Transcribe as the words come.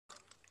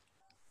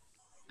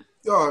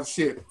Oh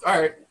shit! All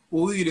right,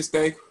 we'll leave this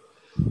thing.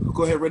 We'll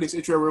go ahead and run this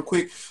intro real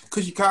quick.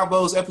 Cushy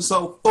Combos,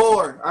 episode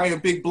 4. I am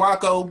Big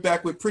Blanco,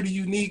 back with Pretty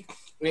Unique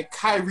and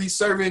Kyrie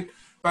Servant.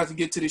 About to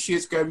get to the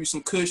shits, grab you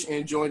some Kush,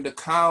 and join the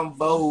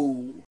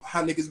convo.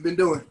 How niggas been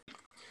doing?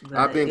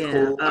 I've been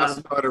cool. I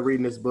started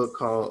reading this book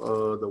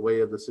called The Way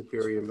of the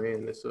Superior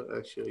Man. It's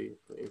actually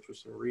an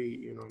interesting read,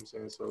 you know what I'm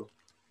saying? So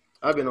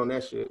I've been on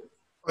that shit.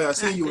 Oh, yeah, I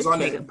seen you was on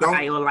that.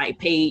 Probably on like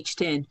page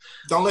 10.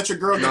 Don't let your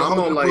girl get I'm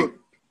on like... book.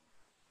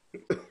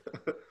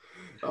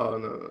 Oh,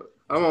 no.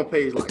 I'm on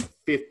page like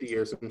 50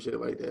 or some shit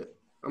like that.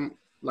 I'm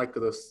like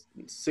the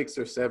 6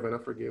 or 7. I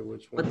forget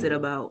which one. What's it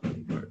about?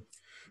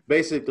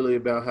 Basically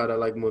about how to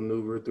like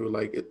maneuver through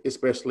like,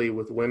 especially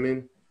with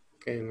women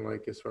and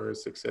like as far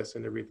as success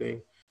and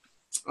everything.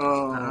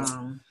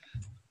 But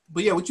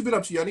yeah, what you been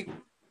up to, Yannick?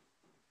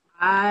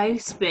 I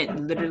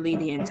spent literally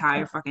the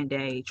entire fucking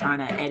day trying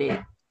to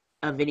edit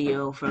a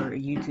video for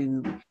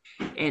YouTube.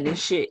 And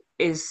this shit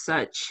is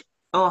such...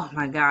 Oh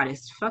my God,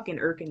 it's fucking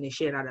irking the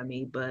shit out of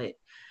me. But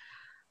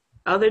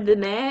other than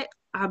that,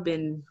 I've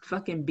been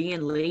fucking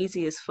being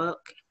lazy as fuck.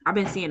 I've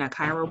been seeing a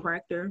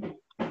chiropractor.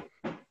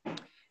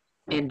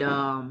 And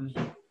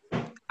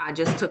I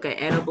just took an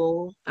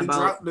edible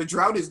The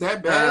drought is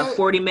that bad?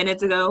 40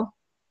 minutes ago.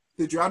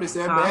 The drought is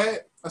that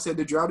bad? I said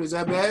the drought is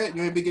that bad?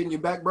 You ain't been getting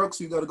your back broke,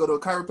 so you got to go to a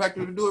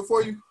chiropractor to do it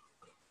for you?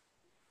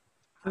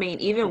 I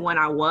mean, even when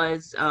I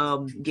was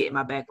getting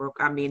my back broke,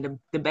 I mean,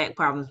 the back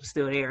problems were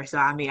still there. So,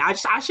 I mean, I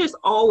just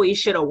always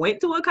should have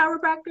went to a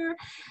chiropractor.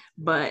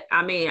 But,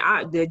 I mean,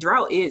 the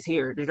drought is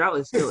here. The drought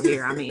is still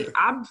here. I mean,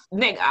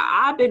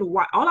 I've been,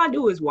 all I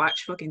do is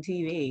watch fucking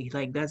TV.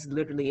 Like, that's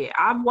literally it.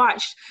 I've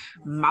watched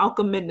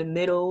Malcolm in the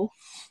Middle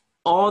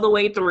all the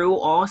way through,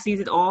 all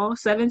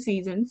 7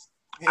 seasons.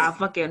 I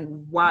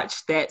fucking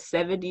watched that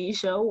 70s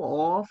show,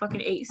 all fucking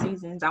 8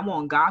 seasons. I'm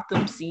on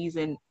Gotham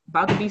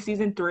about to be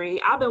season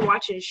 3. I've been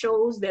watching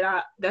shows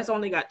that's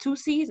only got 2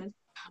 seasons.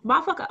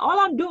 Motherfucker, all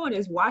I'm doing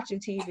is watching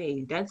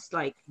TV. That's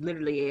like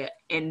literally it,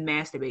 and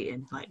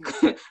masturbating. Like,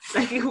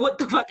 like what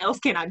the fuck else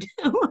can I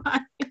do?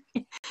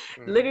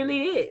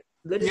 Literally it.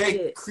 Literally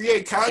it.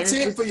 Create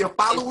content for your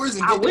followers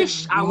and I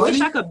wish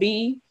I could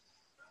be.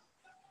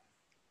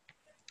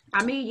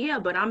 I mean, yeah,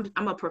 but I'm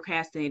a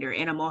procrastinator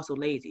and I'm also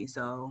lazy.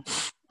 So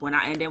when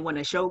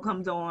the show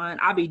comes on,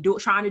 I'll be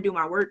trying to do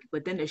my work,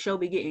 but then the show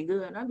be getting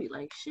good, and I'll be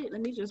like, shit,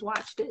 let me just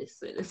watch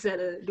this instead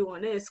of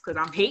doing this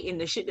because I'm hating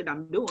the shit that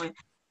I'm doing.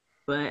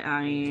 But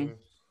I mean,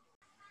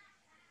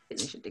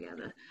 getting this shit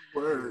together.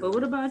 Word. But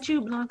what about you,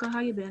 Blanco?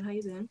 How you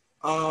been?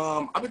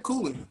 I've been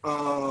cooling.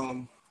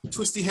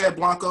 Twisty Head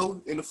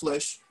Blanco in the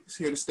flesh is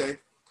here to stay.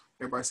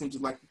 Everybody seems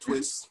to like the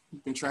twist.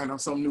 Been trying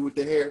out something new with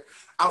the hair.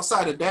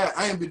 Outside of that,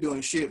 I ain't been doing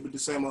shit but the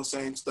same old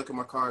same, stuck in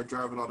my car,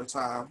 driving all the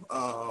time.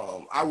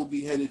 I will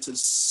be headed to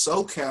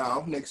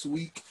SoCal next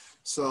week.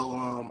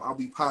 So I'll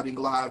be potting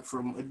live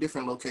from a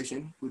different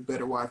location with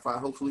better Wi-Fi,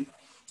 hopefully.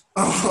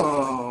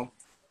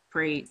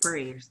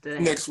 Prayers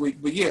next week.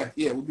 But yeah,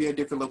 we'll be at a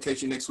different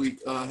location next week.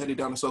 Headed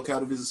down to SoCal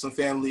to visit some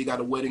family.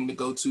 Got a wedding to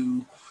go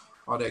to,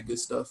 all that good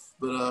stuff.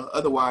 But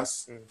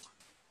otherwise,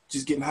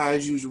 just getting high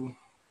as usual.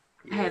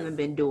 I haven't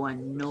been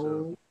doing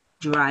no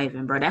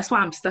driving, bro. That's why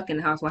I'm stuck in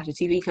the house watching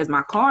TV because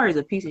my car is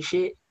a piece of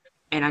shit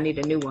and I need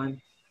a new one.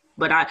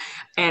 But I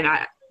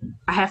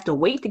have to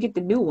wait to get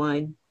the new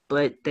one,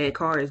 but that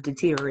car is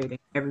deteriorating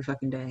every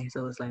fucking day.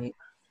 So it's like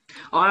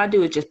all I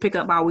do is just pick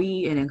up my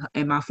weed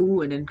and my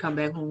food and then come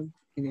back home.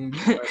 And then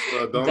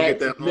don't get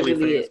that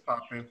OnlyFans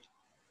popping.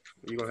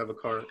 You're gonna have a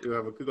car. You're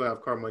gonna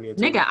have car money.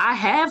 Nigga, I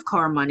have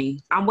car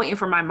money. I'm waiting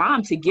for my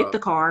mom to get the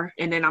car,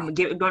 and then I'm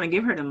gonna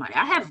give her the money.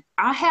 I'm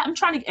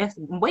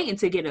waiting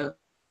to get a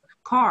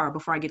car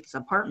before I get this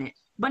apartment.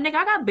 But nigga,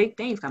 I got big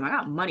things coming. I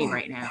got money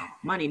right now.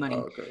 Money.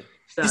 Oh, okay.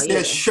 So, he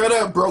said, "Shut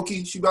up,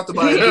 brokey." She about to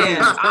buy it.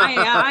 Yeah,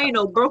 I ain't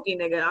no brokey,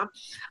 nigga.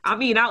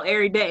 I'm eating out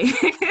every day.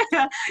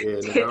 Yeah,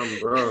 nigga, I'm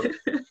broke.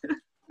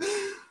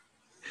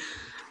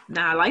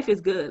 Nah, life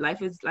is good.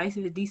 Life is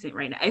decent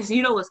right now. And so,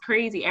 you know what's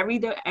crazy? Every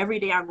day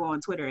I go on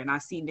Twitter and I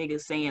see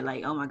niggas saying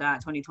like, "Oh my God,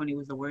 2020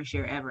 was the worst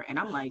year ever," and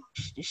I'm like,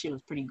 "This shit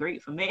was pretty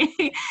great for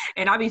me."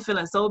 And I be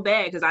feeling so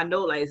bad because I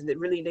know like it's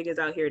really niggas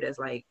out here that's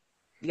like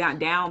got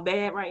down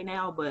bad right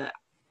now, but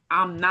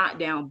I'm not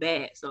down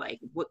bad. So like,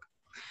 what?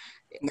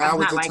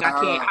 Now it's not like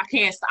I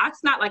can't.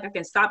 It's not like I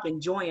can stop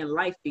enjoying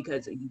life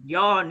because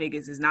y'all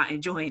niggas is not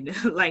enjoying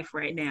life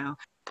right now.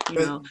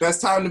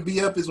 Best time to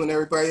be up is when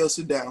everybody else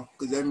is down,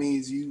 because that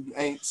means you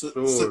ain't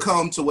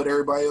succumb to what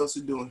everybody else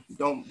is doing.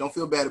 Don't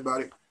feel bad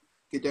about it.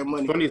 Get that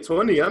money.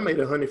 2020, I made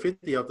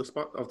 150 off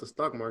the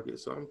stock market,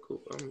 so I'm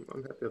cool.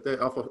 I'm happy with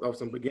that. Off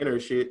some beginner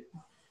shit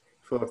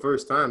for the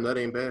first time. That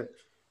ain't bad.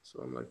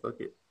 So I'm like, fuck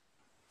it.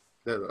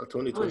 That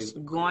 2020. I was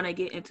going to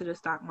get into the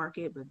stock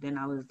market, but then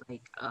I was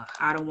like,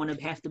 I don't want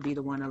to have to be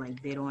the one to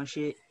like bid on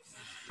shit.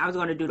 I was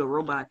going to do the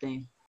robot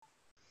thing.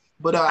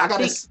 But I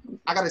got a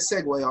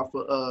segue off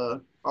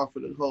of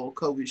the whole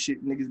COVID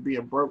shit, niggas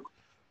being broke.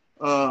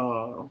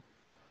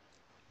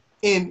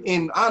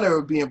 In honor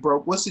of being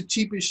broke, what's the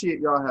cheapest shit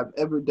y'all have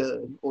ever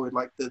done, or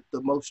like the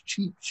most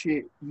cheap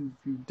shit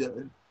you've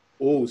done?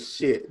 Oh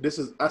shit!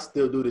 I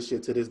still do this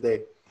shit to this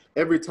day.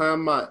 Every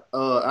time my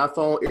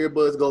iPhone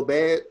earbuds go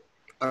bad,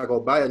 I go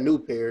buy a new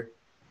pair,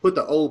 put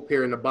the old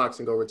pair in the box,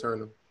 and go return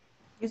them.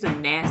 He's a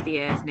nasty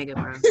ass nigga,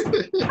 bro.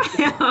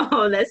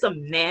 Oh, that's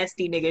some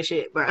nasty nigga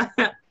shit, bro.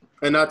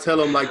 And I tell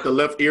them like the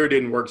left ear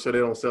didn't work, so they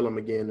don't sell them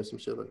again or some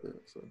shit like that.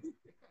 So.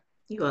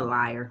 You a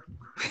liar.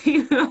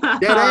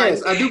 That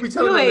ass. I do be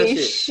telling them that ain't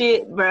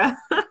shit, bro.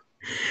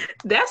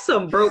 That's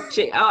some broke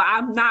shit. Oh,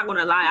 I'm not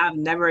gonna lie. I've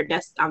never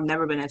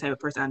been that type of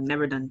person. I've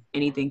never done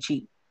anything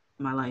cheap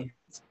in my life.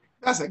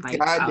 That's a Like,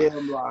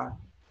 goddamn lie.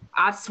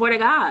 I swear to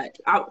God,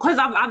 because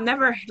I've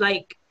never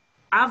like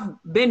I've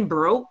been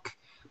broke,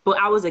 but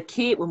I was a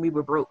kid when we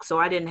were broke, so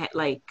I didn't have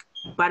like.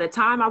 By the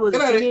time I was a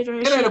teenager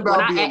and shit,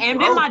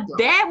 then my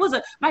dad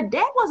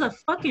was a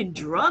fucking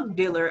drug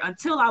dealer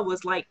until I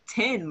was like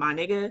 10, my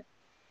nigga.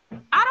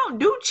 I don't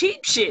do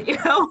cheap shit, you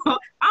know.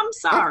 I'm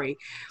sorry.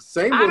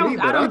 Same with me,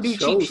 but I don't do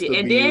cheap shit.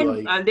 And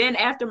then like... then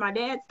after my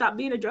dad stopped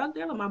being a drug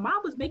dealer, my mom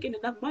was making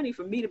enough money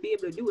for me to be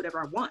able to do whatever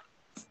I want.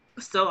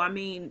 So I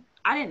mean,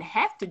 I didn't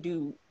have to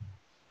do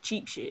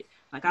cheap shit.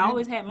 Like I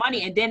always had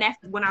money, and then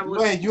after when I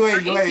was 18,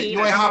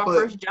 I got my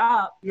first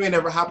job. You ain't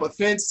never hop a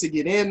fence to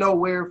get in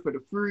nowhere for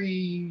the free.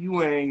 You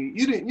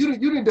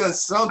didn't done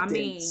something. I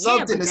mean,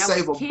 something to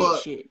save a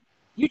buck. Shit.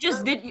 You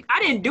just did. I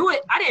didn't do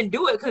it. I didn't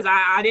do it because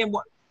I didn't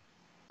want.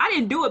 I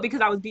didn't do it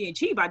because I was being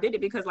cheap. I did it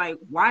because like,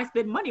 why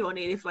spend money on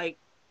it if like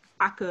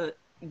I could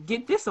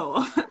get this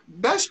all?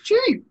 That's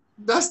cheap.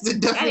 That's the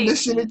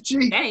definition of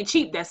cheap. That ain't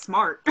cheap. That's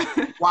smart.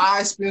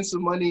 Why spend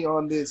some money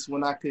on this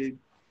when I could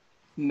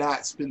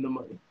not spend the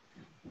money?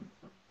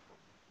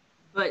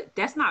 But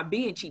that's not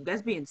being cheap.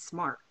 That's being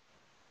smart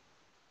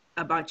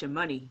about your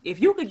money.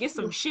 If you could get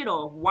some shit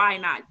off, why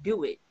not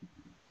do it?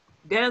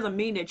 That doesn't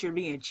mean that you're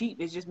being cheap.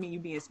 It just means you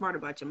being smart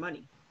about your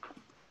money.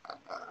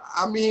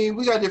 I mean,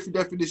 we got different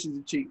definitions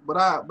of cheap, but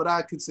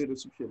I consider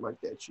some shit like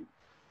that cheap.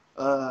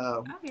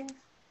 Okay.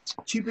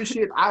 Cheapest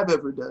shit I've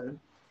ever done.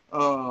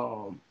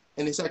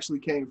 And this actually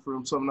came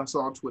from something I saw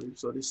on Twitter.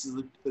 So this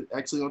is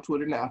actually on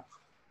Twitter now.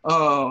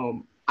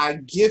 I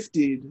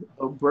gifted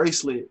a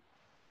bracelet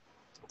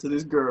to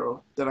this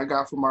girl that I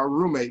got from my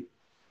roommate,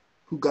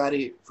 who got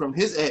it from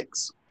his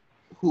ex,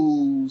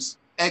 whose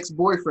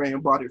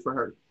ex-boyfriend bought it for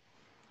her.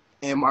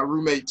 And my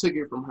roommate took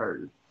it from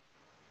her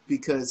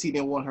because he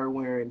didn't want her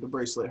wearing the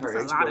bracelet. Her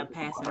It's a lot of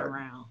passing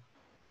around.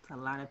 It's a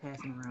lot of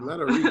passing around. A lot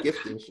of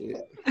re-gifting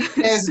shit.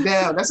 Hands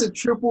down. That's a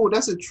triple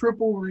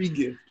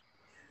re-gift.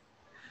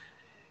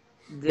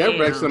 That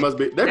bracelet must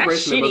be. That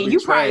bracelet must be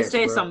trash,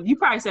 You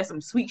probably said some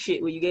sweet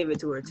shit when you gave it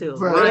to her too.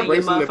 Bro, lying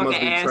your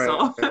motherfucking ass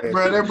off.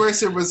 Bro, that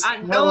bracelet was. I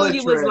know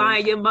you was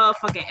lying your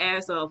motherfucking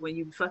ass off when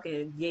you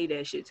fucking gave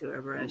that shit to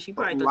her, bro. She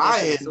probably thought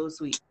that shit was so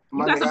sweet.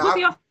 You got some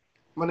pussy off.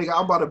 My nigga,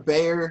 I bought a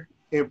bear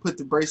and put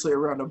the bracelet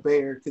around the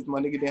bear because my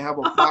nigga didn't have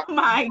a box. Oh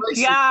my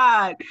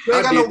god! You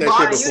ain't got no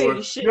box.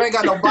 You ain't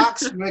got no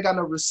box. You ain't got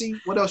no receipt.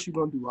 What else you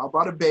gonna do? I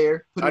bought a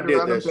bear, put it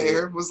around the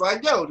bear. Was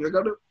like, yo, they're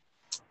gonna.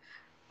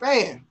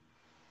 Bam.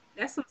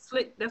 That's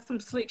some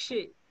slick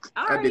shit.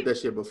 I did that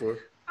shit before.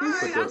 All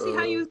right, I see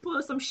how you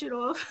pull some shit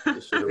off.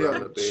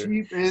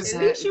 Cheap as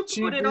hell. At least you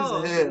pulled it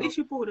off. At least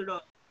you pulled it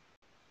off.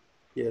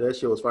 Yeah, that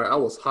shit was fire. I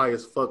was high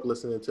as fuck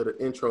listening to the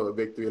intro of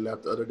Victory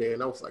Lap the other day,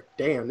 and I was like,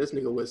 damn, this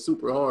nigga went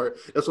super hard.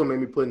 That's what made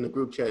me put in the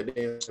group chat,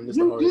 damn.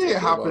 You did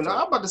hop in.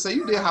 I'm about to say,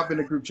 you did hop in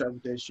the group chat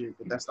with that shit,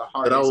 but that's the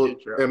hardest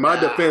intro. In my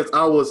defense,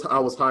 I was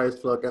high as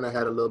fuck, and I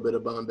had a little bit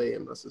of Bombay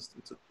in my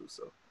system, too,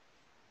 so.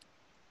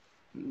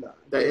 Nah,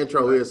 that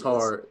intro is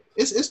hard.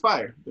 It's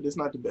fire, but it's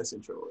not the best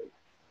intro, like,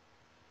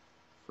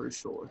 for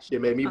sure.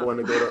 Shit made me want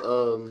to go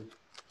to,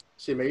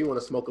 shit made me want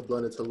to smoke a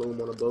blunt in Tulum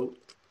on a boat.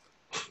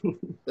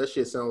 That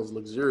shit sounds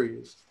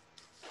luxurious.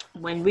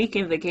 When we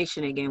can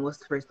vacation again, what's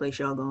the first place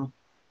y'all going?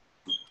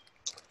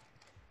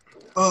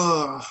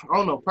 I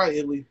don't know, probably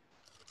Italy.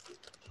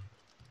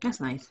 That's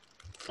nice.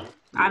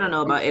 I don't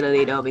know about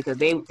Italy though because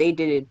they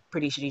did a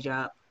pretty shitty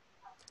job.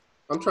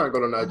 I'm trying to go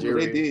to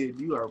Nigeria. They did.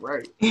 You are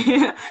right.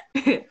 You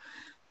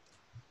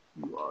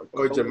are.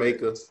 Or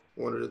Jamaica,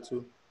 one of the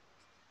two.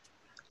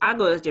 I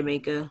go to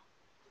Jamaica.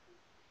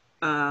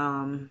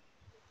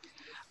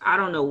 I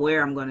don't know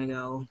where I'm gonna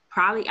go.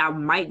 Probably I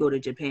might go to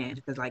Japan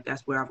because like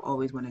that's where I've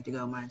always wanted to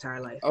go my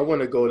entire life. I want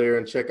to go there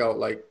and check out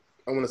like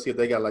I want to see if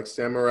they got like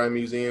samurai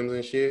museums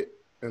and shit,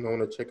 and I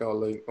want to check out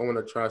like I want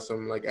to try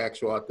some like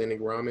actual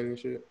authentic ramen and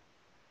shit.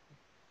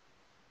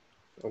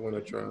 I want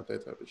to try out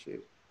that type of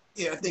shit.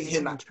 Yeah, I think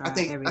hitting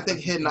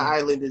the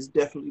island is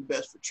definitely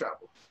best for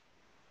travel.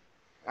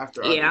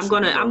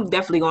 I'm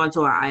definitely going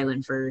to an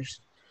island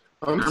first.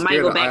 I might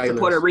go back to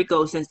Puerto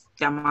Rico since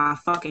my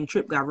fucking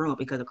trip got ruined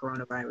because of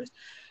coronavirus.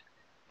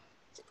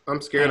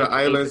 I'm scared of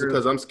islands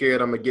because I'm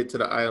scared I'm gonna get to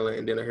the island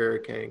and then a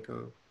hurricane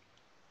comes.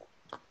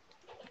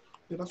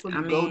 Yeah, that's when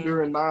you go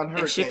during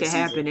non-hurricane shit can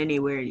happen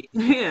anywhere.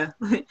 Yeah,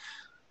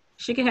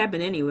 shit can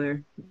happen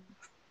anywhere.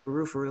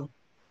 For real.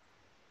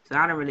 So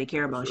I don't really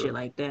care about shit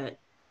like that.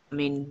 I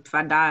mean, if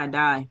I die, I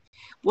die.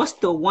 What's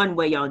the one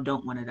way y'all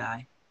don't want to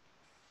die?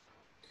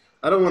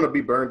 I don't want to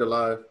be burned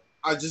alive.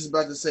 I was just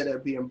about to say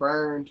that being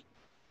burned.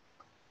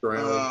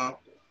 Drown. Uh,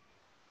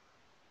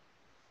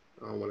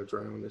 I don't want to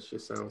drown. This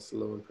shit sounds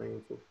slow and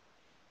painful.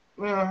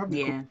 well, I'll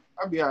be cool. Yeah,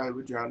 I'll be alright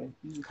with drowning.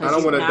 I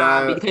don't want to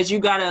die. because you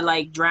gotta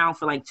like drown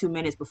for like 2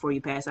 minutes before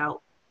you pass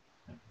out.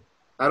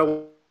 I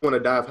don't want to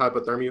die of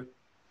hypothermia.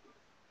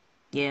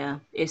 Yeah,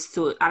 it's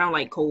too. I don't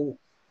like cold.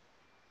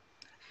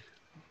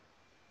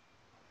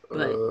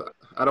 But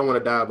I don't want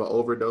to die of an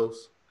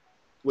overdose,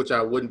 which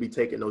I wouldn't be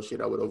taking no shit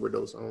I would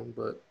overdose on,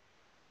 but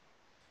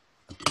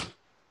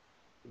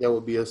that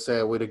would be a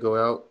sad way to go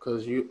out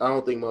because I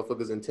don't think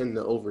motherfuckers intend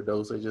to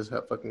overdose. They just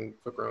have fuck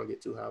around,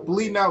 get too high.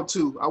 Bleeding out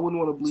too. I wouldn't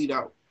want to bleed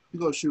out. You're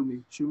gonna shoot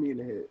me. Shoot me in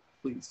the head,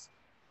 please.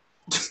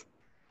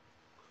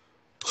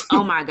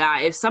 oh my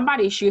god, if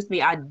somebody shoots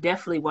me, I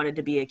definitely want it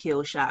to be a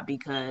kill shot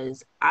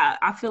because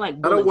I feel like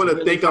I don't want to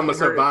really think I'm gonna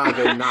survive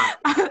and not.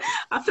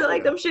 I feel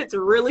like them shits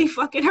really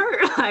fucking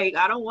hurt. Like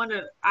I don't want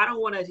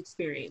to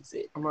experience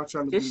it. I'm not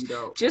trying to bleed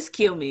out. Just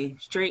kill me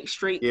straight.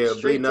 Yeah,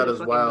 straight bleeding to out the is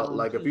fucking wild. bone,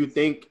 Like if please. you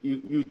think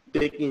you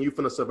thinking you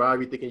finna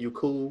survive, you thinking you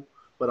cool,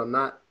 but I'm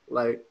not.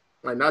 Like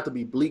not to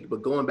be bleak,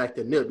 but going back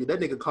to Nip, that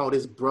nigga called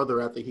his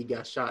brother after he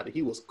got shot.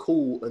 He was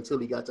cool until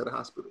he got to the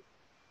hospital.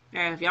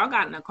 And if y'all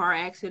got in a car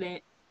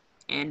accident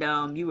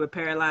and you were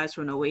paralyzed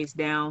from the waist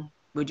down,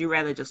 would you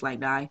rather just like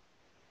die?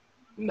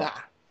 Nah.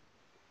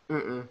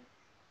 Mm-mm.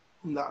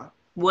 Nah.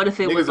 What if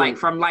it Niggas was like are-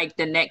 from like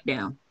the neck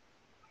down?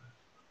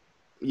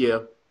 Yeah,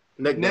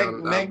 neck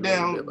down. Neck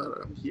down.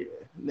 Yeah.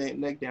 Yeah.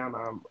 Neck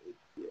down.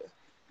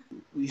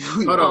 Yeah.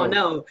 Hold Oh on.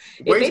 no!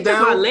 If Waist they took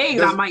down, my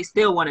legs, I does- might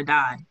still want to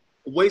die.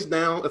 Waist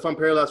down. If I'm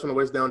paralyzed from the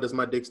waist down, does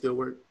my dick still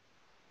work?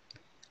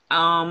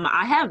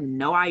 I have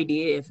no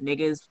idea if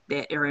niggas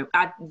that are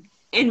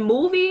in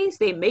movies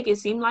they make it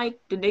seem like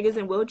the niggas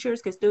in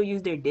wheelchairs can still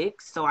use their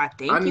dicks. So I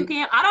think you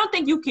can. I don't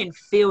think you can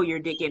feel your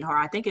dick getting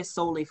hard. I think it's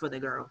solely for the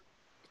girl.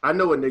 I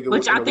know a nigga.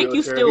 Which in I a think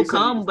you wheelchair. still He said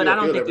come, can but still I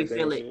don't think you everything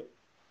feel and it. shit.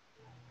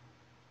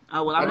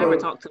 Oh well, I I've never know-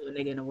 talked to a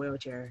nigga in a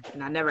wheelchair,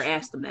 and I never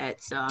asked them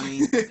that. So I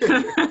mean,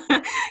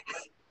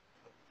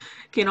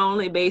 can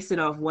only base it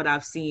off what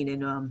I've seen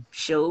in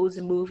shows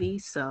and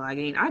movies. So I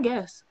mean, I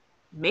guess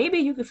maybe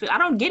you can feel. I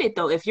don't get it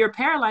though. If you're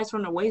paralyzed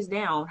from the waist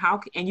down,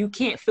 and you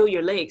can't feel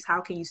your legs,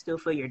 how can you still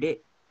feel your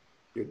dick?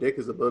 Your dick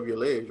is above your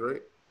legs,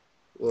 right?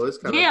 Well, it's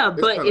kind of Yeah,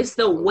 but it's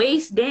the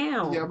waist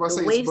down. Yeah, I'm about to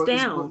the say waist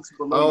down. it's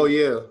below Oh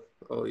you.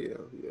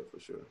 yeah, for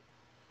sure.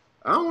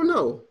 I don't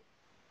know.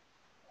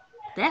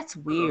 That's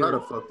How weird. the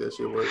fuck that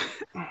shit work?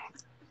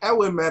 That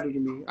wouldn't matter to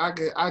me.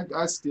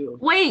 I still.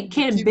 Wait,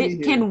 Keep me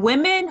here. can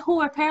women who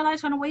are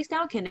paralyzed from the waist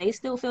down can they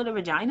still feel the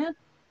vagina?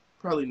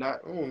 Probably not.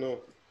 I don't know.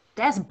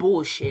 That's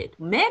bullshit.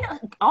 Men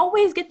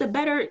always get the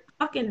better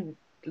fucking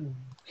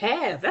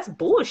half. That's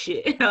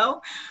bullshit, you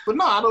know? But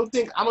no, I don't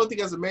think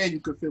as a man you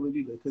could feel it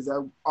either because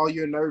all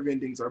your nerve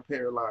endings are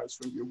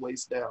paralyzed from your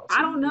waist down. So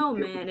I don't you know,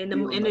 wouldn't be man.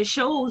 able to In feel the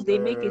shows, they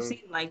make it Man.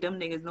 seem like them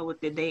niggas know what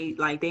they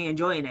like. They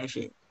enjoying that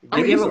shit. I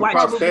mean, you ever some watch-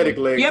 prosthetic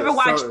legs You ever or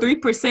watch something.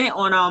 3%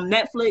 on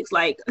Netflix?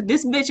 Like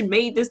this bitch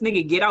made this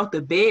nigga get out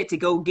the bed to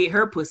go get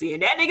her pussy,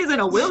 and that nigga's in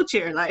a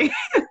wheelchair. Like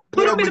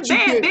put Yeah, him in but the you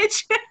bed, can't-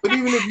 bitch. But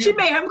even if She you,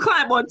 made him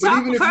climb on but top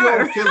even of if you her.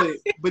 don't feel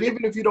it, but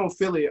even if you don't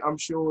feel it, I'm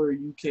sure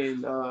you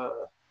can.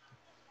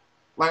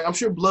 Like I'm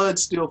sure blood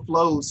still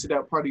flows to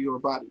that part of your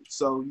body,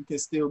 so you can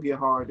still get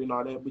hard and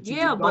all that. But you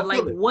Yeah, just but don't like,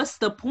 feel it. what's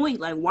the point?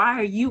 Like,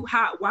 why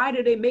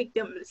do they make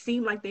them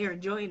seem like they're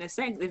enjoying the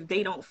sex if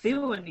they don't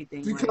feel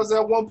anything? Like, Because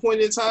at one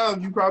point in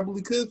time, you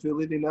probably could feel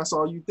it, and that's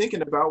all you're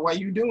thinking about while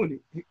you're doing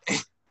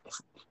it.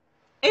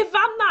 if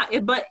I'm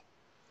not, but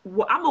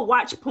I'm gonna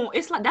watch porn.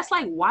 It's like that's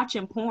like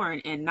watching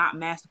porn and not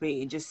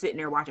masturbating, just sitting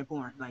there watching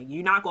porn. Like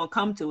you're not gonna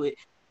come to it,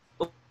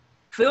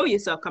 feel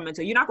yourself coming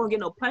to it. You're not gonna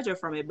get no pleasure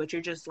from it, but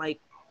you're just like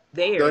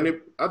there.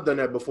 I've done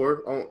that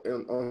before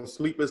on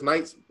sleepless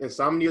nights,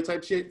 insomnia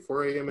type shit.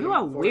 4 a.m. You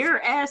a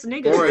weird ass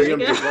nigga. 4 a.m.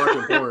 nigga. just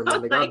watching porn.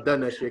 Man. Like, I've done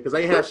that shit because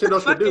I ain't have shit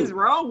else to What the fuck is do.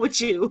 wrong with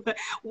you?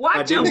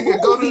 Watch a did.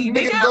 movie,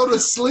 Nigga, nigga. go to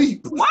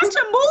sleep. Watch a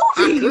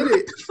I movie.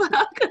 couldn't.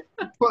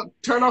 Fuck,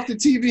 turn off the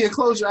TV and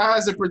close your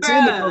eyes and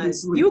pretend to go to Bruh,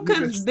 sleep. you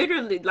could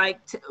literally like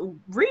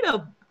read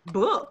a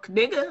book,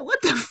 nigga. What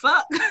the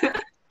fuck?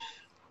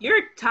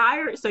 You're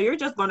tired, so you're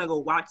just gonna go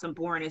watch some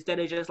porn instead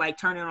of just like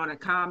turning on a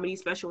comedy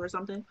special or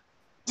something.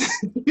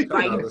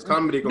 Like, Nah, this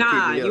comedy gonna nah,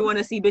 keep me you up. want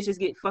to see bitches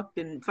get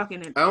fucking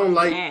in I don't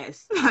like.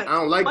 ass. I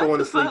don't like what going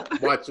the to sleep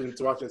fuck? watching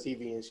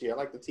TV and shit. I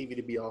like the TV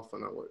to be off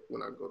when I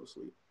go to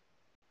sleep.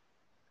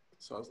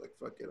 So I was like,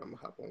 fuck it, I'm gonna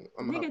hop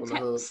on the Nigga,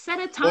 hub. set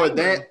a timer. Or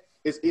that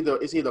it's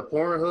either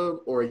Pornhub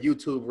or a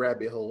YouTube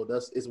rabbit hole.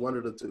 It's one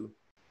of the two.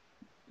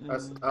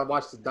 I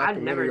watched the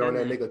documentary never on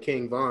that done nigga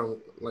King Von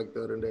like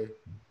the other day.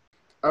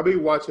 I be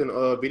watching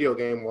video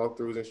game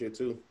walkthroughs and shit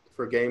too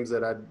for games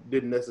that I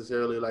didn't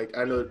necessarily like.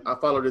 I know I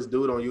follow this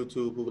dude on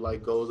YouTube who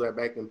like goes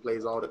back and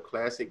plays all the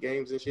classic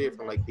games and shit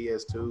from like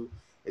PS2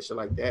 and shit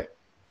like that.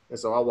 And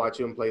so I watch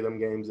him play them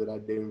games that I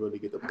didn't really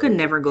get to play. I could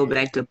never go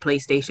back to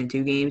PlayStation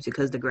 2 games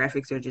because the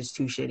graphics are just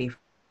too shitty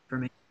for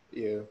me.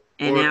 Yeah.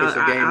 And or now, if it's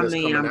a game I that's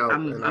mean, coming out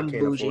I'm and I can't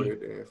bougie. afford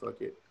it, then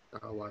fuck it.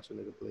 I'll watch a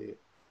nigga play it.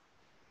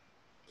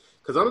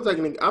 Cause I'm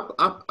taking.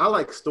 I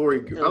like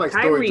story. I like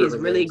story Kyrie is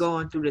driven really games.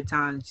 going through the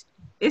times.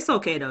 It's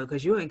okay though,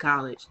 cause you're in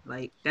college.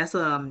 Like that's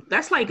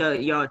like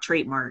your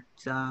trademark.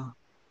 So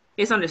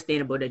it's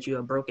understandable that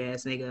you're a broke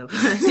ass nigga.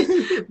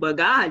 But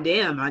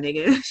goddamn, my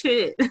nigga,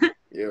 shit.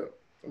 Yeah,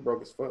 I'm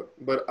broke as fuck.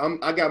 But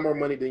I got more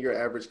money than your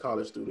average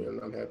college student,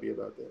 and I'm happy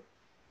about that.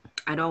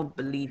 I don't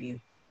believe you,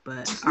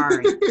 but all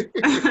right.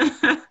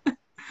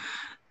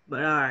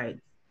 But all right,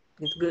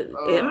 it's good.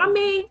 I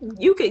mean,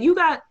 you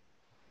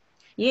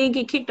ain't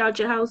get kicked out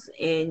your house,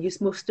 and you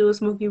still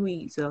smoke your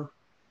weed. So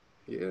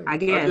Yeah, I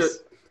guess.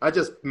 I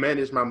just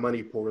manage my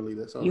money poorly.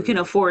 That's all. You can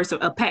afford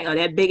a pack of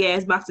that big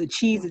ass box of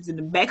cheeses in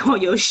the back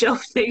on your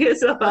shelf, nigga.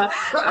 So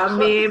I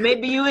mean,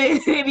 maybe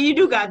you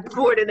do got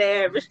more than the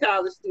average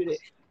college student.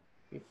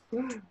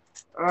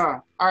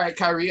 All right,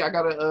 Kyrie, I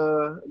got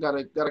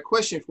a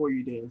question for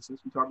you then, since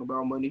we're talking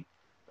about money.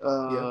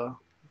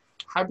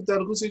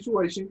 Hypothetical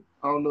situation.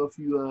 I don't know if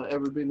you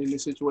ever been in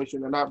this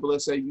situation or not, but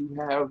let's say you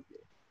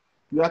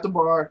at the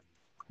bar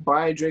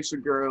buying drinks for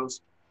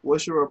girls.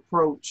 What's your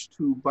approach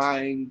to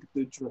buying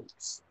the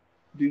drinks?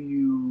 Do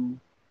you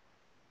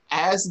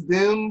ask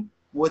them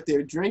what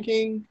they're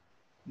drinking?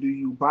 Do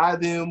you buy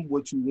them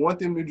what you want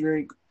them to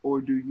drink?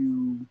 Or do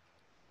you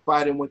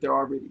buy them what they're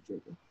already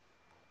drinking?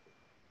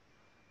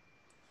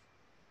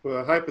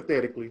 Well,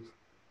 hypothetically,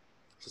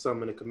 since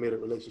I'm in a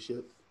committed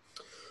relationship,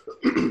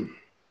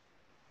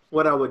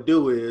 what I would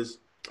do is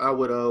I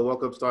would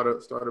walk up, start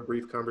a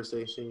brief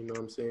conversation. You know what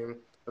I'm saying?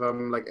 If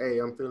I'm like, hey,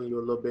 I'm feeling you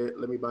a little bit.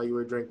 Let me buy you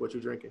a drink. What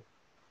you drinking?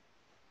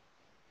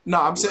 No,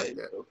 I'm saying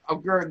a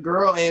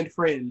girl and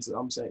friends.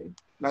 I'm saying,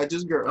 not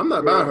just girl. I'm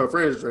not buying her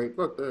friends drink.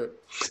 Fuck that.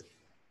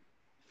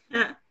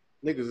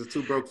 Niggas is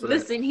too broke for that.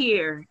 Listen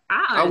here,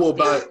 I will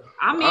buy.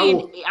 I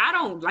mean, I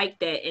don't like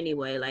that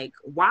anyway. Like,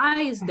 why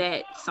is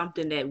that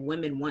something that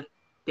women want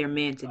their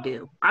man to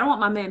do? I don't want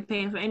my man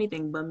paying for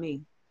anything but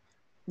me.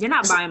 You're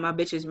not buying my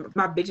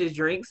bitches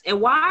drinks. And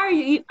why are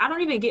you? I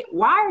don't even get.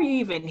 Why are you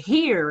even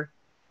here?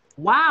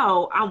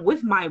 Wow, I'm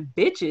with my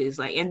bitches,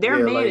 like, and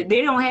they're men. Like,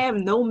 they don't have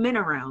no men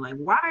around. Like,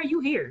 why are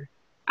you here?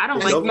 I don't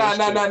like.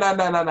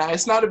 No.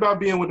 It's not about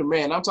being with a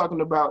man. I'm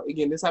talking about,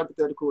 again, this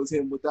hypothetical is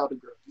him without a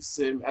girl. This is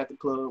him at the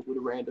club with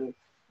a random.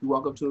 You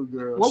walk up to a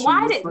girl. Well,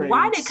 why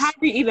did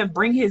Kyrie even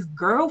bring his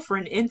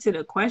girlfriend into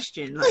the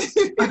question?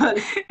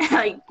 Like,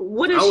 like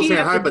what is she? I was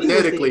saying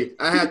hypothetically.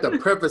 I had to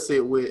preface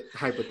it with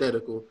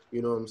hypothetical.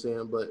 You know what I'm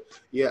saying? But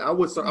yeah, I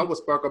would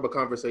spark up a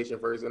conversation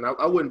first, and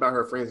I wouldn't buy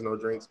her friends no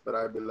drinks, but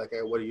I'd be like,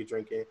 hey, what are you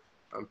drinking?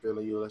 I'm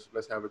feeling you.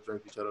 Let's have a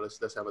drink each other. Let's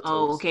have a toast.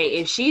 Oh, okay.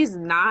 If she's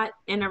not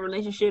in a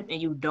relationship and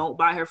you don't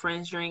buy her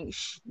friends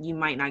drinks, you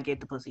might not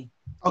get the pussy.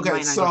 You okay,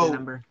 might not get the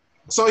number.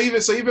 So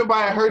even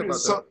buying her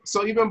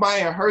even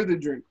buying her the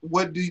drink,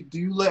 what do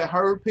you let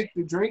her pick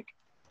the drink,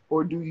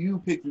 or do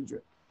you pick the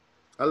drink?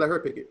 I let her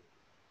pick it.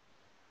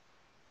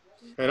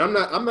 And I'm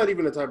not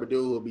even the type of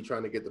dude who'll be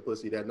trying to get the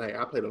pussy that night.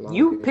 I play the long game.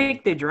 You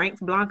pick the drinks,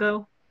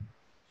 Blanco?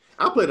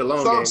 I play the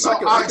long game.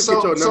 I can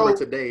get your number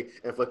today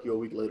and fuck you a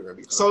week later.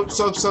 So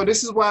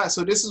this is why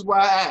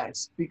I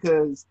asked,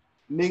 because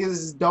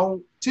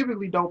niggas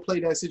typically don't play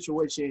that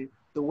situation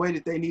the way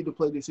that they need to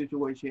play the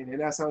situation,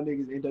 and that's how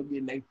niggas end up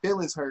getting their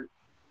feelings hurt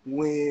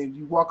when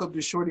you walk up to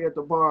shorty at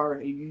the bar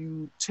and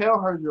you tell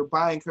her you're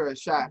buying her a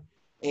shot,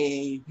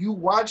 and you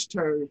watched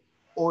her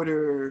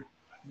order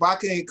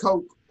vodka and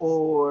Coke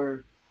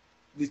or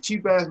the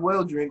cheap ass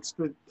well drinks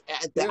for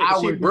the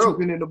hour that you've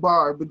been in the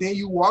bar, but then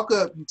you walk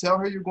up, you tell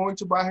her you're going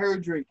to buy her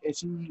a drink, and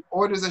she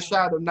orders a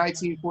shot of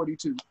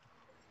 1942.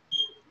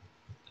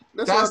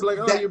 That's why I'm like,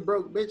 oh, you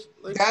broke, bitch.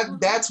 Like,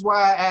 that's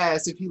why I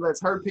asked if he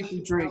lets her pick the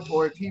drink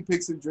or if he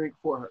picks a drink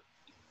for her.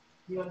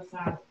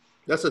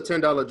 That's a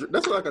 $10 drink.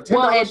 That's like a $10 shot.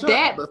 Well, at shot,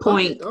 that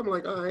point, I'm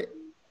like, all right.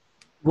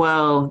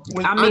 Well,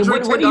 I mean,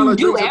 what do you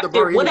do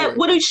after?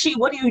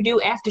 What do you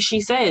do after she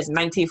says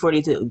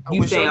 1942?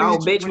 You say, "Oh,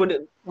 bitch,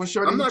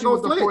 I'm not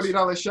going to the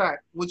 $40 shot.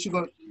 What you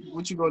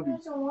gonna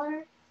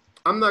do?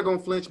 I'm not gonna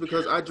flinch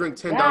because I drink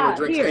 $10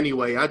 drinks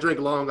anyway. I drink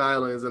Long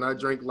Islands and I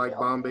drink like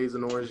Bombays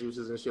and orange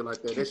juices and shit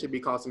like that. That should be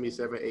costing me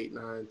 $7, $8,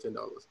 $9, $10.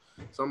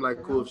 So I'm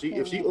like, cool.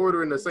 If she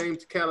ordering the same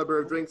caliber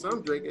of drinks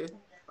I'm drinking,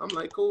 I'm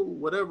like, cool,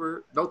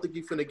 whatever. Don't think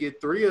you finna get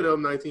 3 of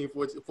them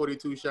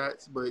 1942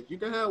 shots, but you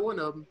can have one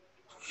of them.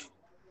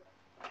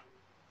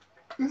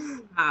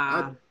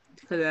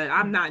 Because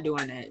I'm not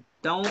doing that.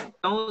 Don't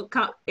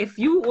come if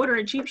you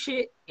ordering cheap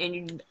shit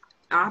and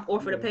I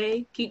offer to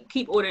pay.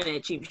 Keep ordering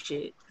that cheap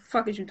shit.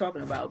 Fuck is you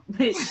talking about,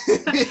 bitch?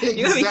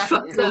 You got me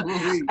fucked up.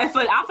 If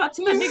I fucked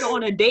a nigga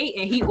on a date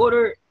and he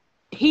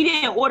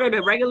didn't order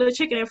the regular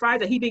chicken and fries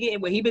that he been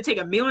getting when he been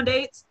taking meal on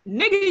dates,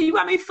 nigga, you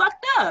got me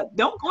fucked up.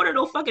 Don't order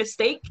no fucking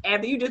steak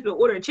after you just been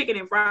ordering chicken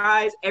and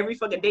fries every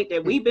fucking date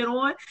that we've been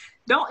on.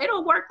 It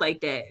don't work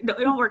like that. It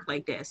don't work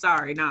like that.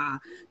 Sorry, nah.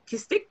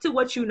 Just stick to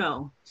what you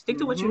know. Stick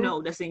to what you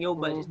know that's in your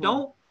budget.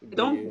 Don't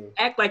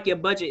act like your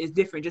budget is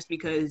different just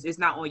because it's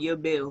not on your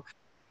bill.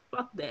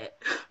 Fuck that.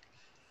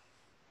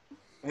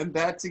 And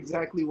that's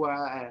exactly why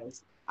I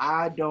asked.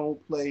 I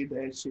don't play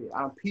that shit.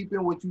 I'm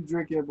peeping what you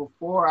drinking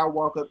before I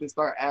walk up and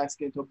start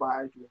asking to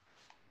buy a drink.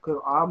 Because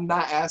I'm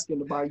not asking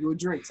to buy you a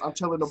drink. I'm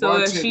telling the So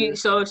bartender.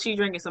 if she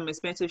drinking some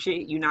expensive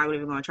shit, you're not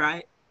even gonna try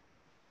it.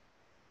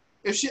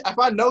 If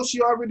I know she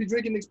already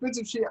drinking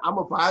expensive shit, I'm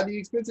gonna buy the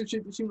expensive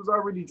shit that she was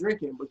already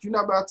drinking. But you're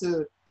not about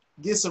to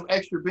get some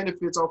extra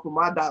benefits off of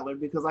my dollar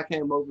because I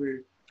came over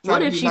here.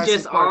 What if she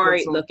just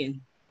alright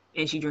looking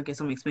and she drinking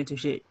some expensive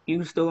shit?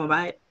 You still gonna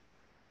buy it?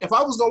 If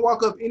I was gonna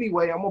walk up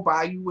anyway, I'm gonna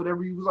buy you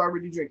whatever you was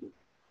already drinking.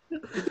 You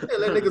think they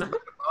let niggas buy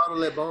the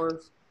bottle at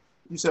bars?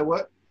 You said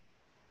what?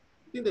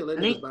 You think they let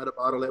niggas buy the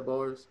bottle at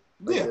bars?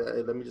 Like, Yeah.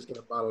 Hey, let me just get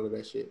a bottle of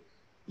that shit.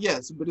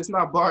 Yes, but it's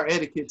not bar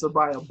etiquette to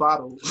buy a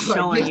bottle.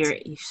 Showing your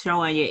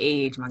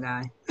age, my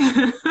guy.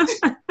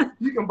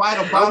 You can buy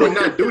the I bottle. would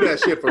not do that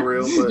shit for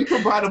real, You but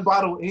can buy the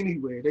bottle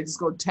anywhere. They just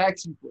gonna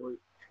tax you for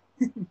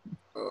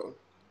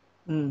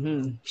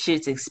it.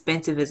 Shit's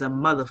expensive as a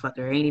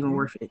motherfucker. Ain't even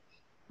worth it.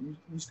 You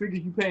figure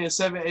you paying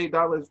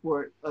 $7-8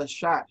 for a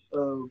shot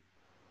of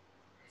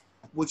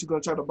what you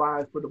gonna try to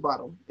buy for the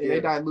bottle, and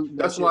they diluting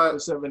that shit for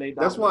 $7-8.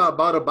 That's why I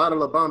bought a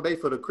bottle of Bombay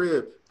for the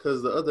crib.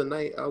 Cause the other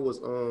night I was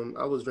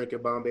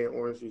drinking Bombay and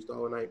orange juice the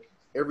whole night.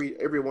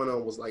 Every one of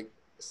them was like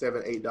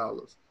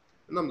 $7-8,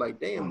 and I'm like,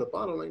 damn, the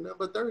bottle ain't nothing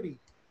but $30,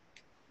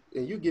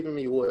 and you giving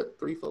me what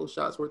 3-4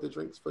 shots worth of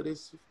drinks for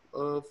this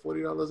 $40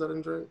 I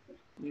didn't drink.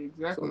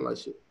 Exactly. So I'm like,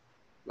 shit.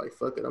 Like,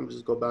 fuck it, I'm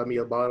just gonna buy me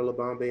a bottle of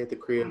Bombay at the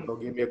crib. Go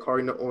get me a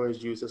carton of orange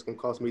juice that's gonna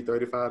cost me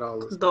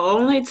 $35. The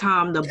only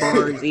time the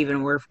bar is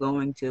even worth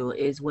going to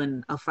is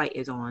when a fight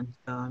is on.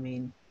 So, I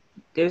mean,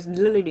 there's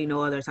literally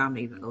no other time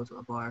to even go to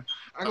a bar.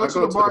 I go to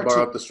the bar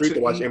up the street to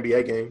watch eat.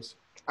 NBA games.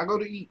 I go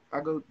to eat.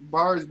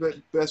 Bar is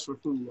best for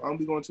food. I don't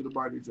be going to the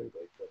bar to drink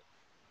like that.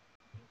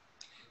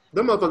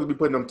 Them motherfuckers be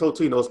putting them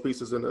Totino's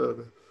pieces in the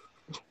oven.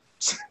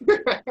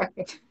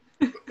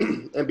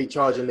 And be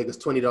charging niggas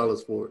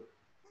 $20 for it.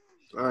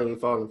 I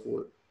ain't falling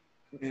for it.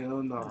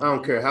 Hell no. I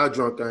don't care how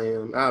drunk I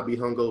am. I'll be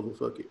hungover.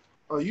 Fuck it.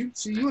 Oh, you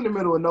in the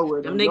middle of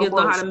nowhere. Them niggas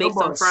know how to make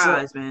some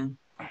fries, man.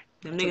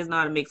 Them niggas know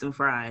how to make some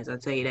fries. I'll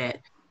tell you that.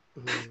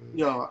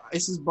 Yo,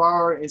 it's this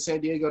bar in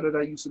San Diego that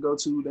I used to go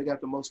to. They got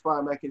the most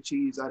fire mac and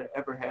cheese I'd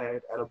ever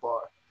had at a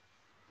bar.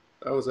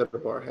 I was at the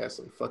bar, had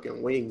some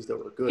fucking wings that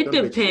were good. It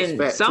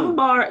depends. Some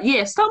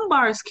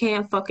bars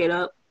can fuck it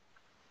up,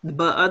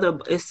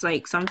 but it's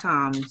like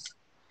sometimes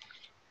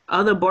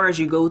other bars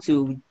you go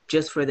to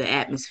just for the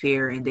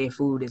atmosphere and their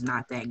food is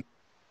not that good.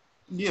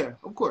 Yeah,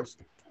 of course.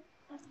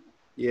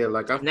 Yeah,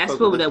 like that's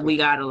food that we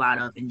got a lot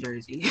of in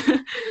Jersey.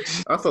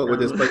 I fuck with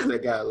this place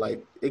that got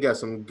it got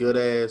some good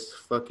ass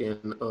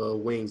fucking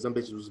wings. Them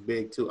bitches was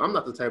big too. I'm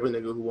not the type of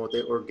nigga who want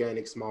that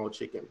organic small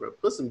chicken, bro.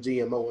 Put some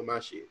GMO in my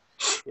shit.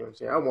 You know what I'm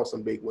saying? I want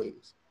some big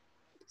wings.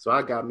 So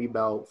I got me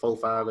about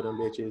 4-5 of them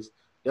bitches.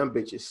 Them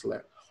bitches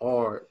slapped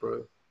hard,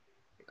 bro.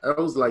 That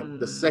was like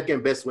the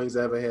second best wings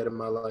I ever had in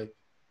my life.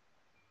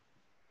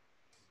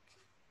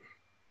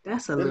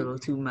 That's a little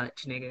too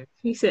much, nigga.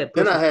 He said,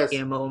 "Put some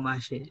GMO on my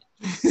shit."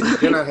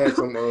 Then I had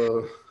some.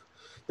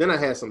 Then I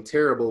had some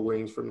terrible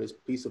wings from this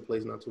pizza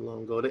place not too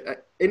long ago.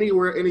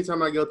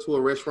 Anytime I go to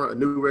a restaurant, a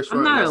new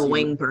restaurant, I'm not a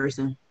wing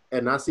person,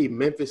 and I see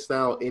Memphis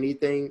style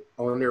anything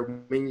on their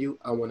menu,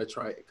 I want to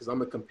try it because I'm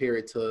gonna compare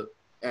it to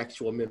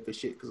actual Memphis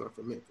shit because I'm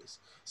from Memphis.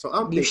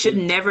 So you should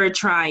never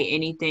try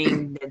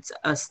anything that's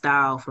a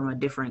style from a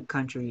different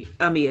country.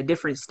 I mean, a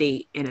different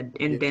state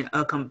then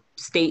a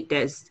state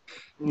that's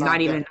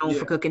not even known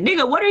for cooking.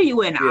 Nigga, what are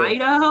you in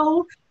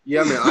Idaho?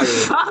 Yeah, I'm in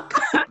Iowa.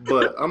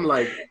 But I'm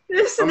like,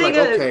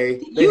 okay,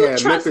 they you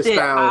had Memphis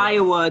style.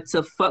 Iowa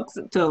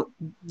to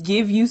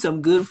give you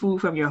some good food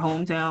from your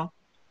hometown.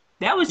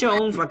 That was your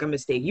own fucking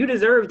mistake. You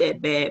deserve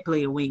that bad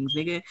plate of wings,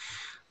 nigga.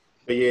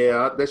 But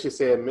yeah, that shit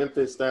said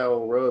Memphis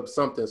style rub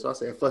something. So I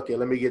said, fuck it,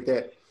 let me get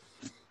that.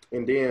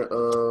 And then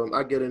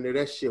I get in there.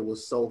 That shit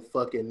was so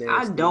fucking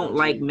nasty. I don't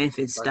like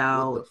Memphis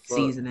style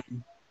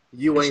seasoning.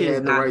 You ain't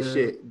had the right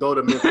shit. Go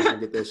to Memphis and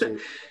get that shit.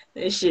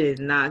 That shit is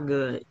not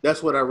good.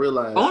 That's what I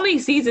realized. Only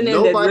seasoning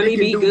that really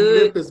be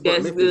good. Memphis,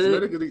 that's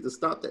good. Niggas need to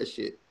stop that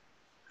shit.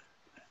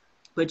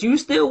 But you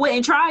still went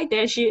and tried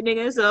that shit,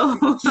 nigga. So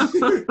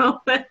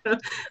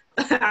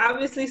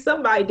obviously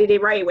somebody did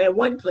it right at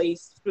one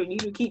place. You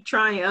can keep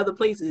trying other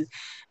places.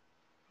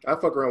 I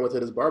fuck around went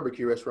to this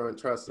barbecue restaurant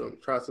and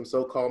tried some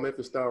so-called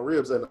Memphis style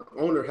ribs, and the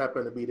owner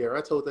happened to be there.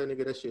 I told that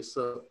nigga that shit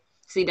sucked.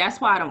 See,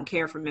 that's why I don't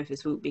care for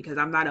Memphis food because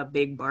I'm not a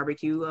big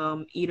barbecue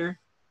eater,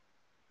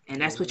 and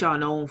that's what y'all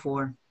known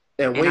for.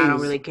 And wings, I don't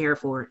really care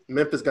for it.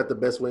 Memphis got the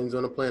best wings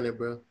on the planet,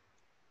 bro.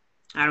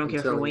 I don't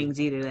care for wings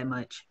either that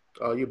much.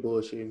 Oh, you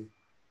bullshitting.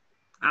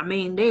 I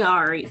mean, they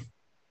are right,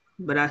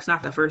 but that's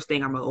not the first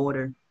thing I'm gonna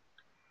order.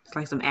 It's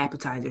like some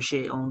appetizer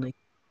shit only,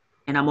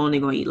 and I'm only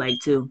gonna eat like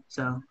 2.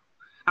 So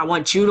I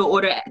want you to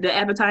order the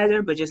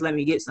appetizer, but just let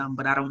me get some.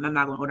 But I'm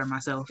not gonna order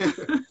myself.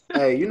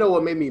 Hey, you know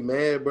what made me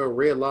mad, bro?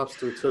 Red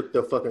Lobster took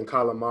the fucking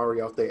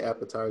calamari off their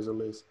appetizer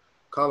list.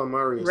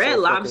 Calamari is Red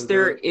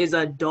Lobster is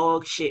a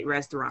dog shit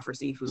restaurant for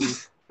seafood.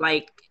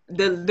 Like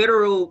the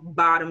literal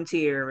bottom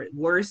tier,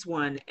 worst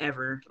one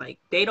ever. Like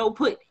they don't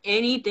put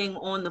anything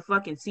on the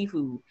fucking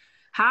seafood.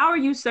 How are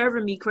you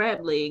serving me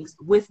crab legs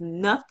with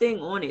nothing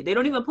on it? They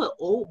don't even put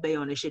Old Bay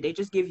on the shit. They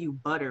just give you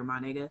butter, my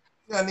nigga.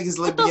 Yeah, niggas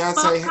What let the Beyonce.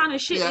 fuck kind of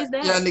shit Yeah, is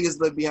that? yeah, niggas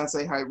let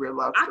Beyonce hype Red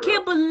Lobster. I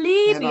can't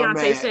believe And I'm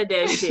Beyonce mad. said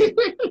that shit.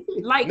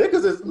 Like,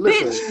 Niggas is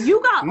listen. bitch,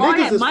 you got all Niggas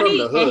that is from money,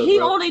 the and hood, he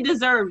bro. only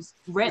deserves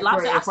Red If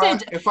Lobster. I- I if I-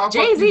 said if I fuck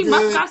Jay Z you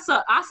must good- got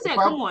some. I said,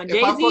 come on, if I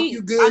Jay fuck Z.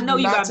 you good, I know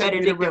do you not got take better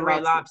me to dick than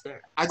Red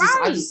Lobster. I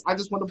Right.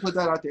 just want to put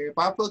that out there. If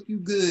I fuck you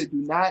good, do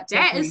not take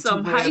That me is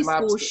some to high Red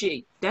school Lobster.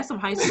 shit. That's some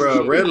high school Bro,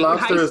 shit. Red High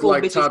Lobster is school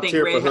like bitches top think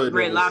tier for hood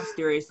Red niggas.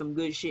 Lobster is some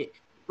good shit.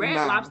 Red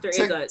Nah, Lobster is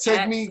a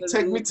take me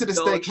to the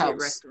dog shit steakhouse.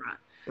 restaurant.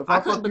 If I I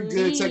couldn't fuck you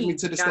good, take me believe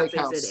to the Beyonce said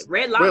steakhouse. that.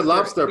 Red Red Lobster,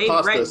 Lobster they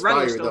pasta red is fire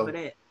relished though. off of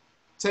that.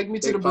 Take me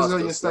to They the pasta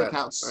Brazilian slap. I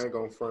steakhouse. ain't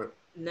gonna front.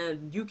 No,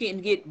 you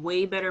can get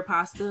way better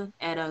pasta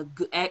at a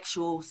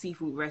actual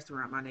seafood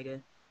restaurant, my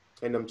nigga.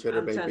 And them cheddar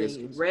I'm bay telling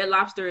biscuits. you, Red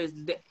Lobster is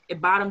the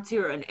bottom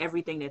tier in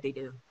everything that they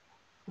do.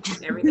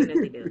 Everything that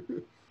they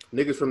do.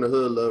 Niggas from the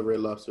hood love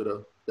Red Lobster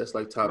though. That's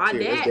like top My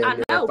tier. That's dad, I damn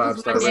near know, a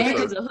because my 5-star dad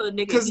restaurant. is a hood nigga.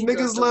 Because He niggas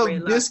loves love Red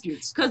Lobster.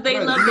 biscuits. Because they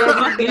Right. love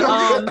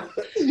that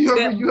fucking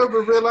You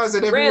ever realize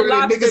that Red everywhere that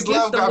Lobster niggas gets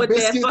love them got with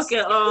biscuits?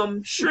 that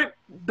fucking shrimp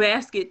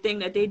basket thing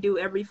that they do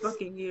every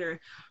fucking year.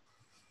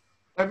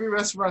 Every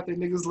restaurant that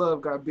niggas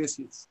love got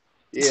biscuits.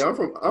 Yeah, I'm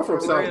from For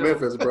South real.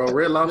 Memphis, bro.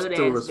 Red Lobster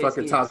Good-ass was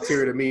fucking biscuits. top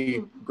tier to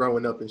me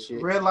growing up and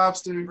shit. Red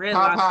Lobster, Red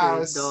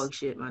Lobster is Popeyes. dog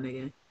shit, my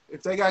nigga.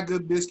 If they got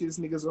good biscuits,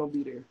 niggas gonna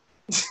be there.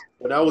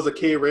 When I was a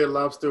kid, Red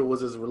Lobster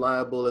was as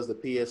reliable as the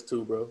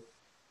PS2, bro.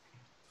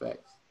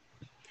 Facts.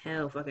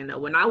 Hell fucking no.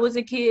 When I was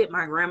a kid,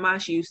 my grandma,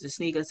 she used to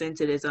sneak us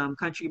into this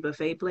country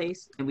buffet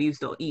place, and we used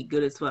to eat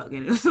good as fuck.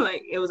 And it was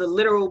like, it was a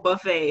literal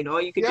buffet, and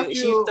all you could Yeah, do, I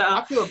she used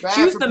to feel bad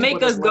she used for to make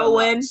people us that's go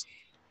in. landlocks.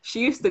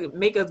 She used to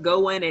make us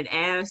go in and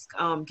ask,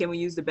 can we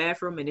use the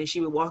bathroom? And then she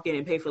would walk in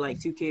and pay for like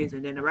 2 kids,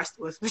 and then the rest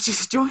of us would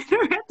just join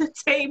her at the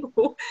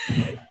table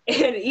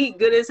and eat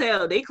good as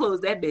hell. They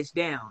closed that bitch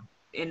down.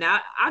 And I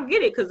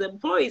get it, because the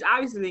employees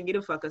obviously didn't give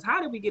a fuck. Because how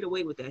did we get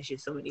away with that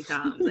shit so many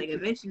times? Like,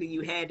 eventually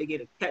you had to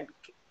get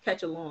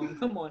catch along.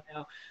 Come on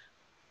now.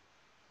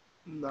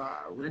 Nah,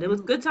 But it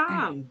was good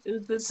times. It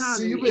was good times.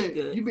 See, You ate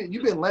good.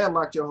 you've been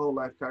landlocked your whole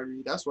life,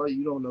 Kyrie. That's why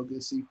you don't know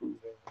good seafood,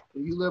 man.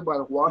 When you live by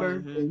the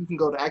water Mhm. and you can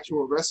go to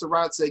actual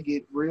restaurants that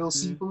get real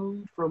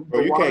seafood from Bro,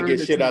 the you water can't get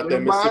that shit you out that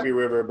live by. Mississippi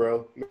River,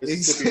 bro.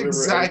 Mississippi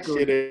Exactly.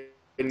 River ain't shit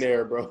in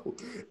there, bro.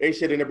 Ain't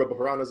shit in there but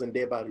piranhas and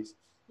dead bodies.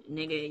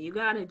 Nigga, you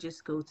gotta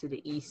just go to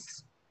the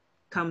east.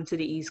 Come to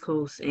the East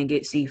Coast and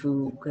get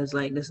seafood. Because,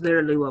 like, that's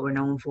literally what we're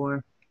known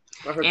for.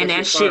 I heard And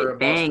that fire shit in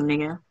bang, Boston.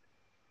 nigga.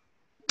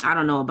 I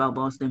don't know about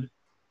Boston.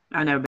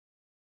 I never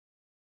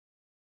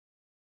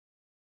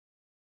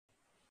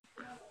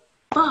been.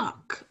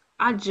 Fuck.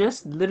 I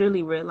just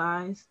literally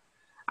realized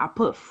I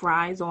put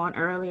fries on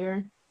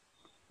earlier,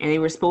 and they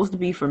were supposed to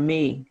be for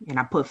me, and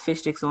I put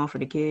fish sticks on for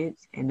the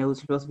kids, and those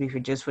were supposed to be for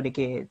just for the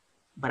kids.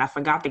 But I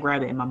forgot to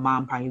grab it, and my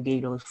mom probably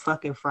gave those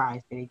fucking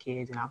fries to the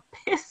kids, and I'm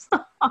pissed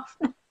off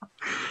now.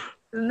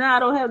 Now I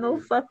don't have no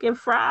fucking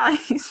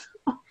fries.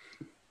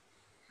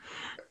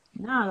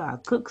 Now I gotta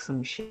cook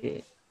some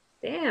shit.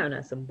 Damn,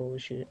 that's some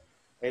bullshit.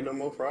 Ain't no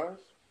more fries?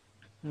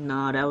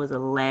 No, that was the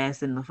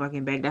last in the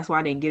fucking bag. That's why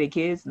I didn't get it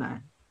kids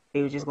none.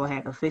 They were just gonna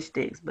have the fish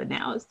sticks, but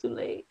now it's too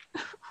late.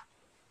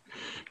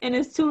 And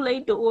it's too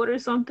late to order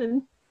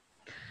something.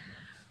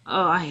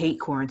 Oh, I hate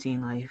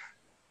quarantine life.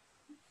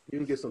 You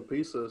can get some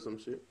pizza or some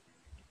shit.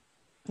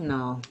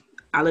 No,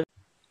 I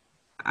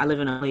live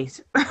in a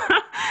place,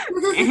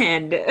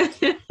 and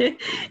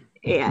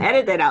yeah,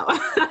 edit that out.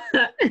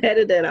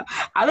 Edit that out.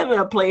 I live in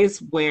a place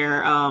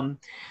where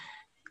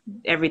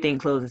everything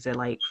closes at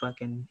like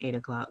fucking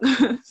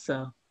 8:00,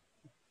 so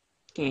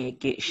can't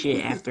get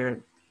shit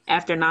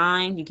after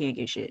 9. You can't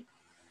get shit.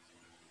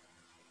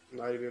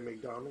 Not even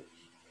McDonald's.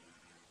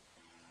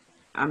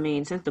 I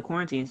mean, since the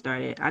quarantine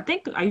started, I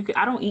think I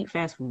don't eat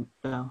fast food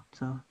though,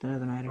 so that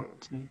doesn't matter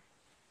to me.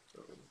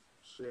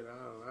 Shit,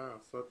 I'll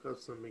fuck up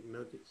some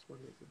McNuggets, my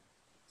nigga.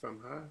 If I'm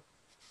high.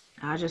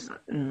 I just,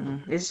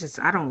 it's just,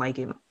 I don't like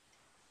it.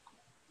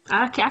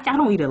 I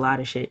don't eat a lot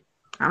of shit.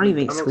 I don't even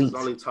eat McDonald's sweets. is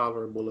only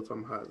tolerable if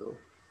I'm high, though.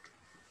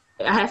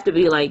 I have to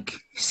be like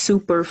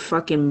super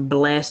fucking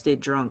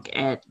blasted drunk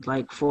at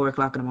like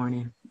 4:00 in the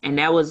morning. And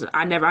that was,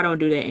 I don't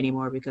do that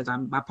anymore because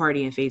my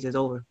partying phase is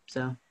over.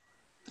 So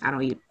I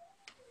don't eat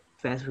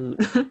fast food.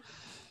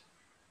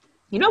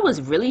 You know what's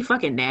really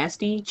fucking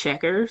nasty?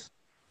 Checkers.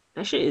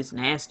 That shit is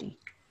nasty.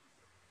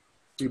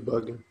 You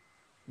bugging.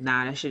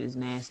 Nah, that shit is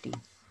nasty.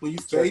 When you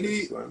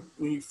Checkers,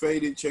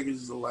 faded,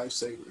 Checkers is a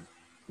lifesaver.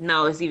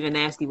 No, it's even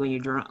nasty when you're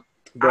drunk.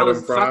 Bro, I was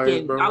them fries,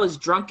 fucking, bro. I was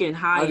drunk and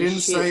high. I didn't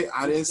as shit say in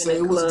it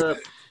the was club.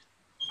 good.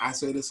 I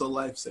said it's a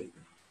lifesaver.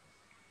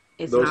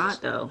 It's Those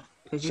not though,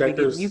 because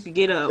Checkers- you could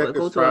go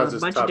to fries a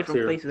is bunch top of different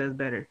tier. places that's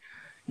better.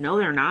 No,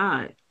 they're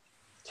not.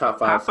 Top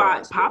 5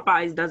 fries. bro.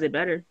 Popeyes does it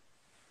better.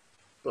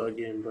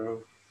 Bugging,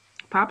 bro.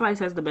 Popeyes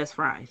has the best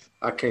fries.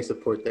 I can't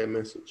support that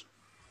message.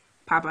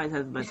 Popeyes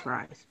has the best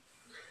fries.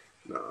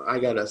 No, I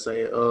gotta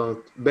say,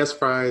 best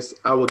fries,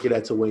 I will get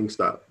that to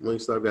Wingstop.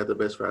 Wingstop got the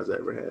best fries I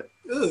ever had.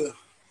 Ugh,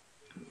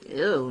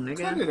 Ew,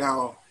 cut nigga. it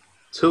out.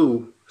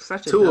 Two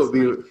Such a two dust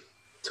mite.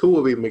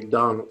 will be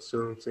McDonald's. You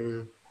know what I'm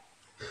saying?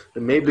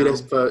 And maybe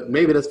that's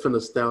for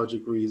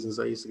nostalgic reasons.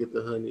 I used to get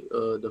the honey.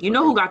 You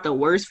know who got the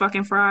worst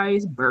fucking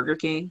fries? Burger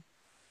King.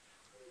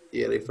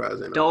 Yeah, they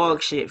fries ain't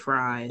Dog shit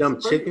fries. Them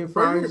chicken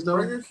fries though.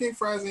 Burger King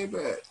fries ain't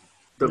bad.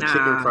 Them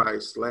chicken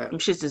fries slap. Them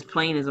shit's as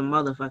plain as a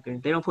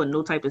motherfucker. They don't put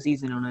no type of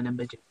seasoning on them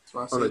bitches. That's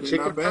why I say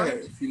they're not bad.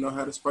 If you know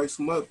how to spice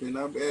them up, they're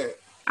not bad.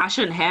 I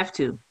shouldn't have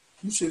to.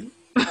 You shouldn't.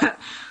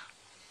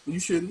 You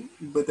shouldn't,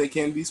 but they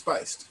can be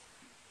spiced.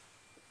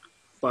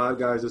 Five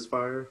Guys is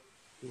fire.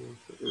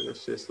 That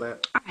shit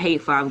slap. I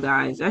hate Five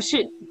Guys. That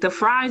shit, the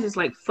fries is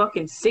like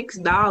fucking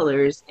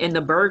 $6 and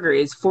the burger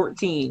is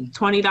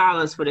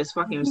 $20 for this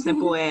fucking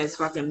simple ass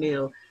fucking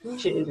meal.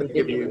 Shit is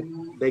ridiculous.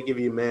 They give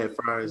you mad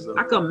fries though.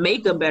 I could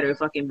make a better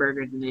fucking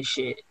burger than this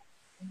shit.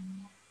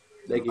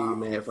 They give you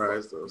mad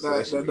fries though.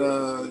 So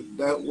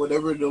that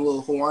whatever the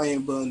little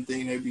Hawaiian bun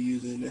thing they be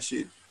using, that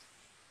should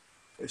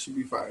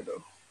be fire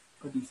though.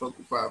 I do fuck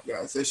with Five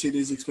Guys. That shit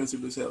is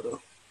expensive as hell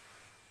though.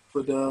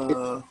 But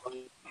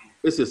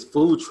this is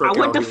food truck. I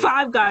went to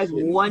Five Guys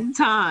one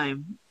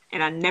time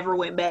and I never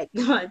went back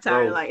my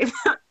entire life.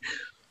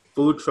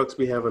 Food trucks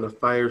be having a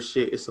fire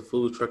shit. It's a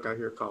food truck out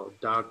here called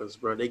Daga's,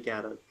 bro. They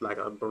got a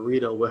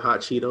burrito with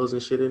hot Cheetos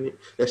and shit in it.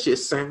 That shit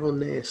sound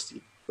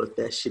nasty, but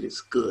that shit is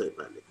good,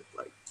 my nigga.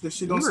 Like that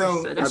shit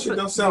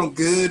don't sound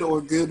good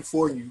or good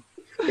for you.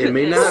 It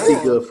may not be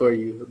good for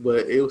you,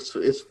 but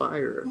it's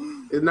fire.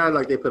 It's not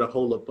like they put a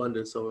whole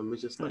abundance of them.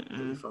 It's just like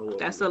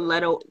that's a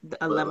level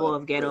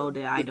of ghetto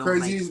that I don't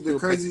like. The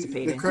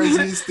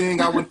craziest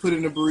thing I would put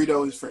in a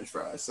burrito is French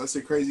fries. That's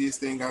the craziest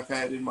thing I've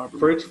had in my burrito.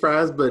 French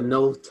fries, but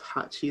no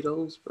hot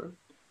Cheetos, bro.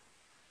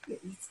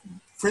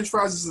 French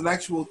fries is an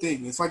actual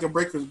thing. It's like a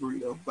breakfast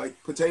burrito.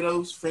 Like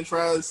potatoes, French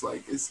fries,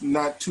 like it's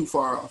not too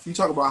far off. You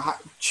talk about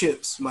hot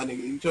chips, my nigga.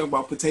 You talk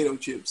about potato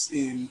chips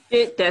in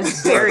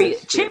that's very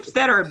chips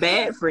that are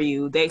bad for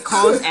you. They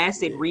cause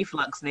acid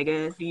reflux,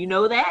 nigga. Do you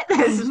know that?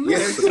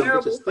 Yes, but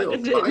terrible.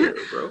 Still fire,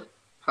 bro.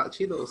 Hot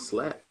Cheetos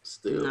slap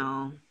still.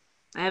 No,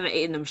 I haven't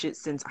eaten them shit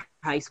since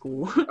high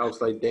school. I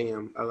was like,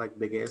 damn, I like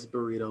big ass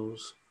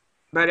burritos.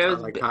 But I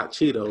like hot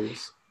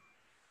Cheetos.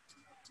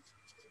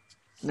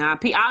 Nah,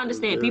 I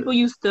understand. People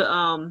used to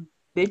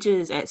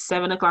bitches at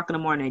 7:00 in the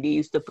morning. They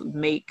used to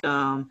make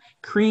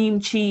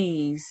cream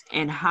cheese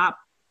and hot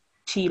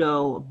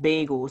Cheeto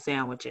bagel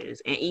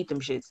sandwiches and eat them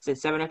shits at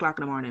 7:00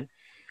 in the morning.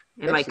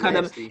 And That's like cut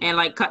nasty. them and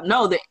like cut.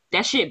 No,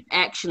 that shit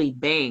actually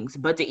bangs.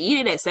 But to eat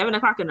it at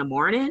 7:00 in the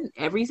morning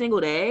every single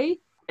day,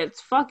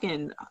 it's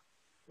fucking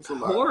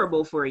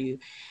horrible for you.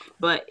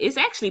 But it's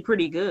actually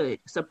pretty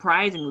good,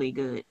 surprisingly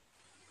good.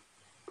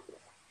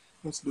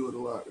 Let's do it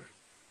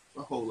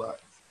a whole lot.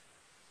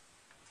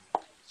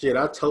 Shit,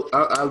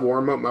 I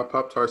warm up my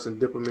Pop-Tarts and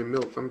dip them in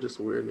milk. I'm just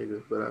a weird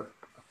nigga,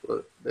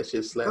 but that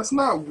shit slaps. That's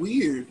not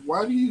weird.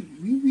 Why do you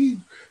be?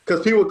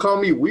 Because people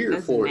call me weird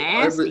That's for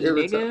nasty, it.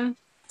 Every nigga. time.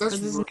 That's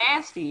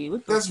nasty.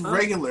 What the That's fuck?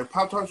 regular.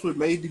 Pop-Tarts were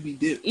made to be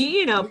dipped.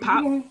 You know,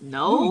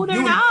 No, they're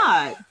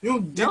not. You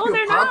don't dip No, your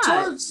they're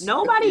Pop-Tarts?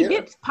 not. Nobody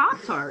dips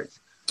Pop-Tarts.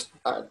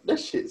 That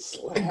shit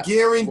slaps. I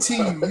guarantee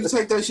you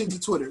take that shit to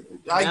Twitter.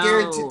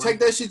 Take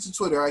that shit to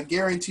Twitter. I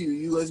guarantee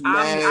you was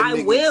mad I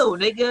niggas. will,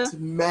 nigga.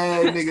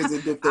 Mad niggas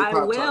that dip their I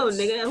Pop-Tarts. will,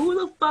 nigga.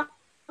 Who the fuck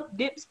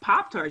dips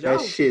Pop-Tarts? That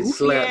shit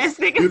slaps.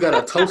 You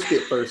gotta toast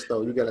it first,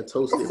 though. You gotta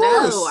toast it. Of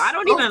course. No, I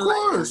don't even Of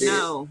course.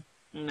 No.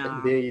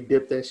 And then you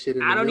dip that shit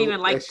in I don't milk.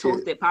 even like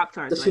toasted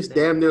Pop-Tarts. That's just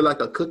damn near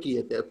like a cookie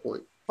at that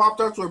point.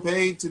 Pop-Tarts were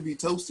made to be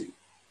toasted.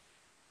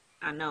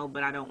 I know,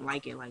 but I don't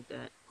like it like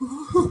that.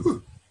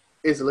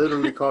 It's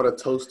literally called a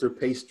toaster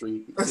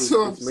pastry. That's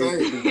what I'm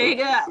saying.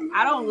 Nigga,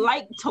 I don't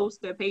like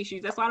toaster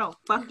pastries. That's why I don't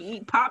fucking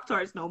eat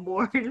Pop-Tarts no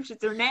more. Them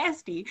shits are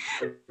nasty.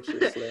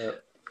 Shit slap.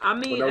 I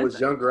mean, when I was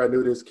younger, I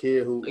knew this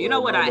kid who. You know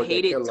what I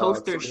hated?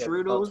 Toaster so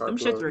strudels. Them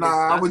shits are disgusting.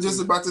 I was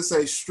just about to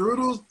say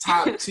strudels,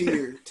 top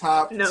tier,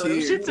 top no, tier.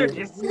 them shits are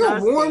disgusting. You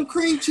got warm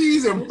cream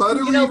cheese and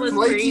buttery, you know what's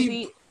flaky.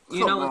 crazy?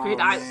 You know what's crazy?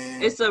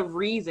 Man. It's a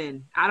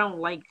reason. I don't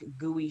like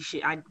gooey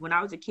shit. When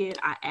I was a kid,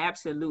 I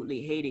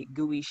absolutely hated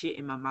gooey shit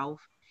in my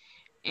mouth.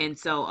 And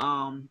so,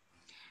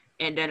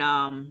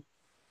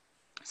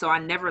 so I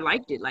never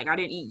liked it. Like I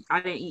didn't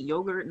eat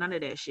yogurt, none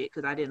of that shit,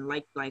 because I didn't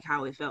like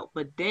how it felt.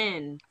 But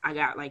then I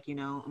got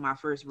my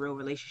first real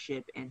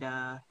relationship, and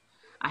I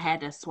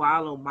had to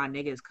swallow my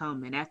niggas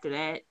cum. And after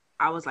that,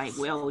 I was like,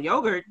 well,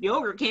 yogurt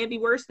can't be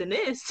worse than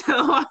this.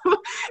 So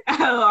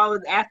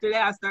after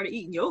that, I started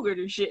eating yogurt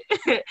and shit.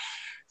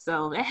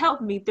 So it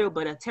helped me through,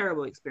 but a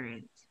terrible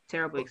experience.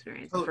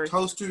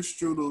 Toaster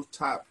strudel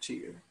top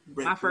tier.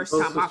 My first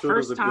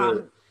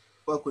time.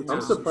 Fuck with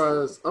I'm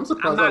surprised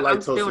I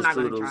like toaster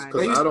strudels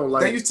because I don't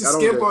like. They used to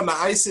skimp on the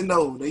icing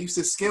though. They used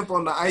to skimp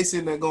on the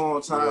icing that go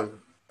on top. Yeah.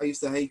 I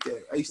used to hate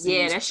that.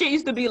 That shit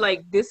used to be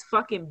like this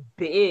fucking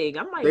big.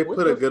 I'm like, they what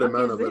put the a good fuck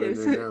amount is of it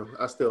this? in there now.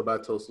 I still buy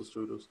toaster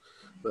strudels,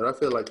 but I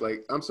feel like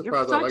I'm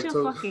surprised You're I like such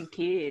a fucking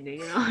kid. You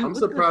know? I'm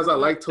surprised I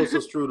like toaster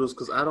strudels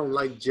because I don't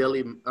like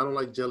jelly. I don't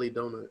like jelly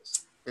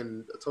donuts,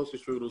 and toaster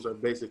strudels are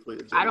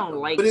basically. I don't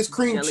like. But it's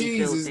cream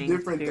cheese is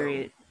different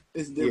period.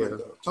 It's different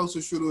though. Toaster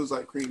strudel is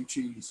like cream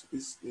cheese.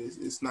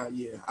 It's not.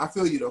 Yeah, I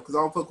feel you though, because I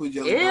don't fuck with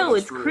jelly. Ew,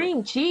 it's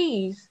cream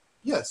cheese.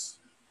 Yes.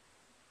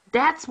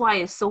 That's why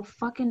it's so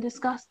fucking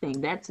disgusting.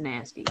 That's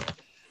nasty.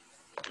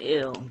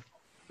 Ew.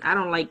 I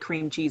don't like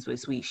cream cheese with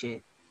sweet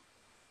shit.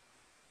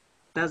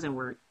 Doesn't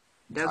work.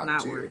 Does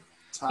not work.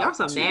 Y'all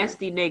some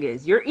nasty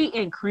niggas. You're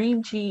eating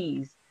cream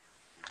cheese.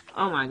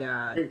 Oh my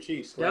god. Cream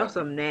cheese. Y'all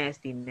some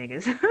nasty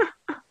niggas.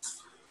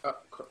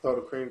 Throw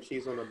the cream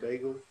cheese on a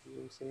bagel. You know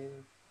what I'm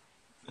saying?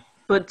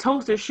 But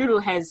toaster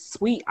strudel has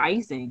sweet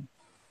icing.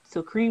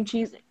 So cream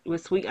cheese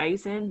with sweet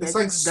icing, that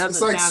just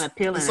doesn't sound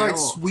appealing at all.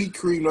 It's like sweet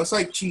cream. It's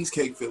like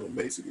cheesecake filling,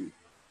 basically.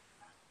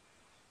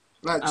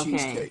 Not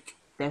cheesecake.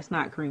 That's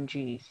not cream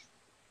cheese.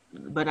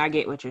 But I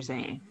get what you're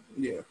saying.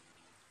 Yeah.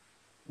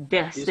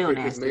 That's still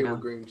nasty though.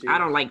 I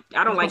don't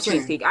like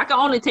cheesecake. I can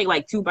only take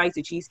like 2 bites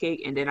of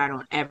cheesecake and then I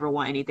don't ever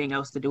want anything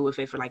else to do with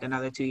it for like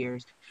another 2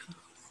 years.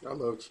 I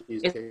love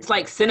cheesecake. It's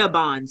like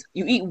Cinnabons.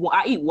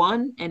 I eat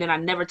one and then I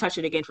never touch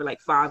it again for like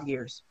 5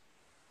 years.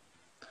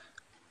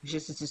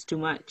 It's just too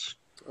much.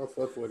 I'll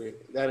fuck with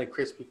it. That and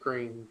Krispy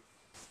Kreme.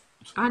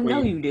 I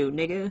know you do,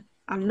 nigga.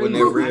 I know when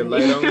you that red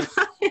light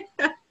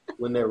on.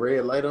 When that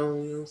red light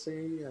on, you know what I'm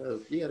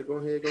saying? You gotta go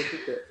ahead and go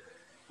get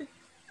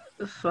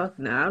that. Fuck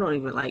no, I don't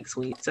even like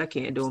sweets. I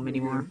can't do them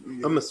anymore.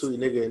 I'm a sweet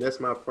nigga, and that's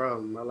my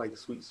problem. I like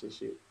sweets and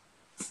shit.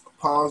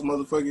 Pause,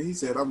 motherfucker. He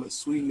said, I'm a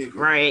sweet nigga.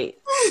 Right.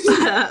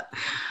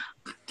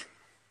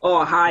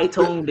 All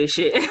high-toned and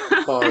shit.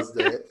 Pause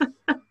that.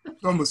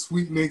 I'm a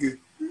sweet nigga.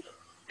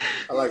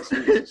 I like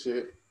sweets and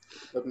shit.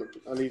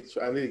 I need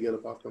to get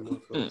up off the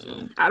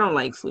motherfucker. I don't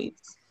like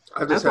sweets.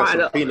 I just have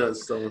some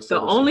peanuts.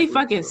 The only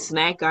fucking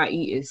snack I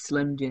eat is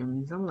Slim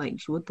Jims. I'm like,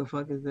 what the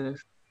fuck is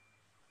this?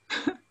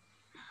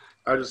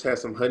 I just had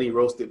some honey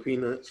roasted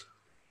peanuts.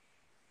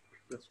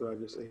 That's what I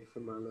just ate for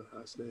my little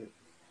hot snack.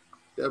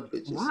 That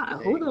bitch is Why?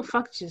 Who the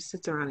fuck just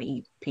sits around and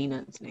eat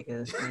peanuts,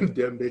 niggas?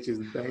 Them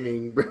bitches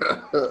bang,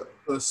 bro.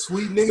 A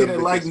sweet nigga that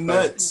like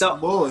nuts.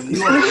 Boy,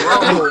 you on a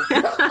roll.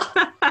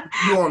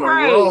 You on a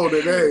roll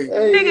today.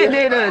 Hey, nigga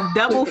did a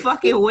double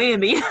fucking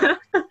whammy.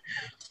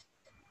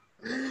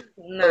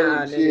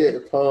 Nah,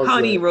 nigga.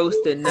 Honey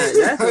roasted nut.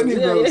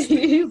 That's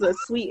he's a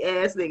sweet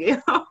ass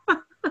nigga.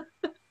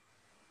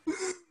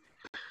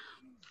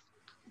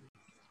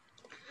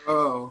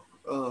 Oh,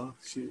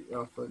 shit.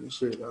 Y'all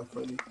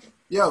funny.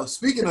 Yo,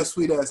 speaking of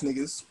sweet ass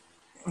niggas.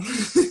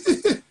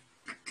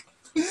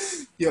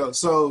 Yo,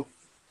 so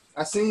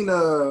I seen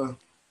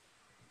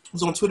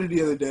was on Twitter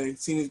the other day,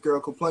 seen this girl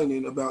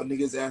complaining about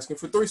niggas asking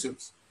for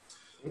threesomes.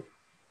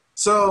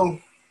 So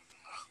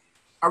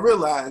I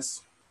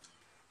realized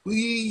we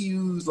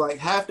use like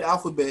half the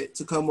alphabet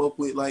to come up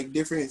with like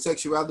different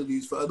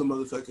sexualities for other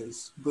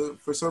motherfuckers.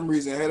 But for some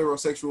reason,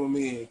 heterosexual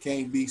men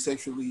can't be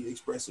sexually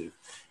expressive.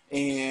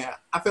 And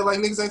I feel like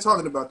niggas ain't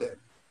talking about that.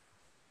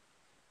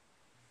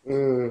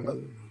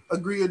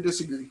 Agree or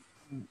disagree?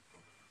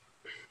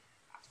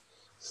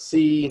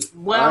 See, it's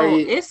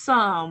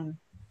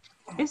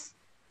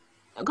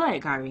go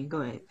ahead, Kyrie.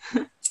 Go ahead.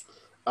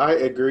 I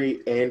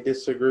agree and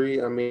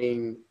disagree. I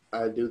mean,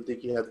 I do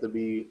think you have to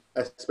be,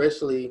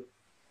 especially,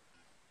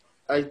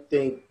 I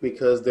think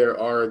because there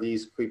are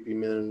these creepy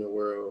men in the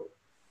world,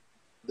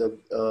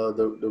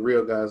 the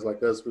real guys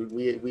like us,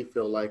 we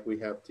feel like we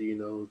have to, you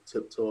know,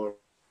 tiptoe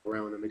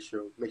around and make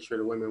sure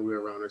the women we're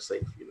around are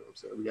safe. You know what I'm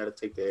saying? We got to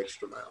take the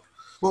extra mile.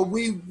 Well,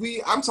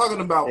 I'm talking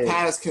about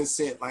past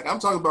consent. Like, I'm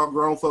talking about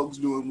grown folks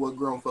doing what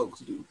grown folks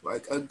do.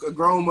 Like, a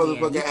grown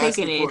motherfucker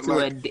asking taking it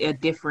for, into a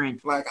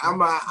different, like, I'm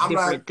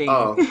not thing.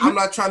 I'm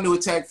not trying to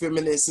attack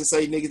feminists and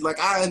say niggas.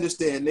 Like, I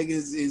understand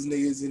niggas is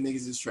niggas and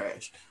niggas is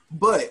trash.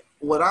 But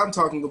what I'm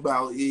talking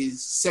about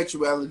is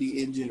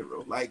sexuality in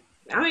general. Like,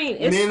 I mean,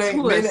 it's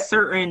to a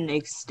certain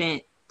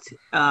extent,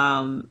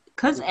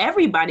 because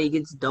everybody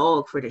gets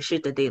dogged for the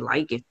shit that they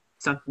like. If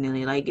something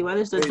they like,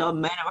 whether it's a dog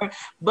man or,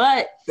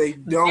 but they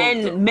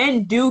don't.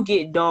 Men do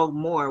get dogged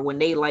more when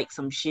they like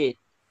some shit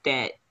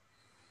that.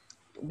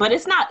 But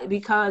it's not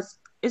because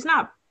it's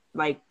not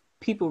like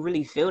people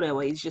really feel that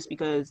way. It's just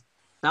because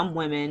some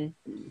women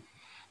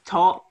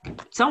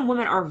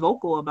are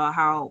vocal about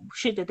how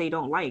shit that they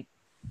don't like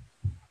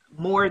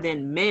more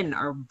than men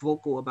are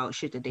vocal about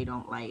shit that they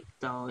don't like.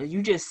 So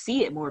you just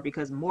see it more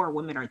because more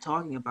women are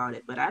talking about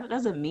it. But that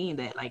doesn't mean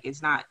that like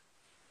it's not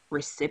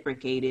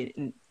reciprocated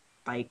and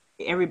like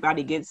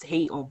everybody gets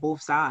hate on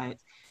both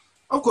sides.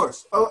 Of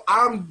course.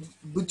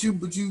 But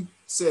you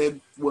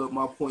said what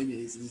my point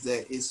is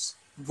that it's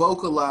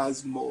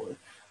vocalized more.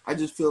 I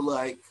just feel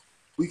like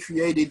we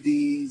created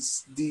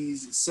this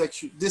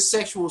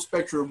sexual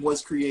spectrum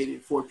was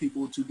created for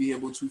people to be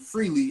able to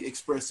freely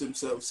express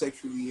themselves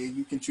sexually, and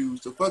you can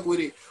choose to fuck with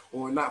it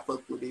or not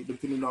fuck with it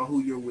depending on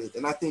who you're with.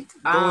 And I think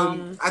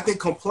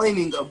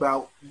complaining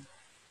about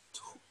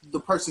the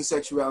person's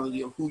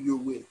sexuality of who you're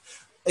with.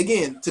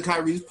 Again, to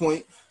Kyrie's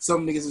point,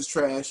 some niggas is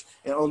trash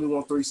and only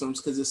want threesomes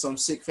because it's some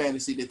sick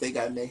fantasy that they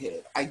got in their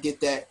head. I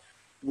get that.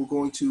 We're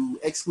going to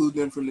exclude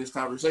them from this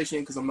conversation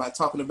because I'm not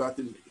talking about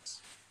them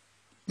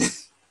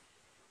niggas.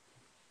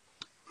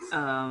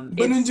 But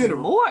in It's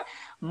general,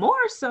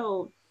 more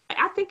so.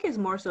 I think it's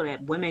more so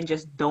that women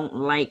just don't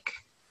like.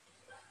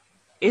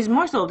 It's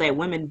more so that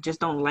women just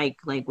don't like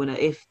when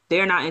if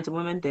they're not into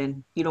women,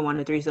 then you don't want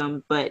a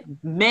threesome. But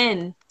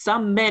men,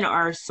 some men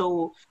are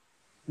so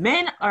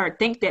men are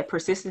think that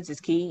persistence is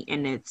key,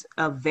 and it's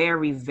a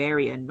very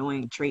very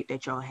annoying trait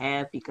that y'all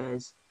have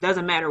because it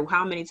doesn't matter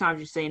how many times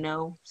you say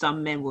no,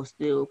 some men will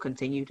still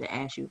continue to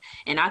ask you.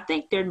 And I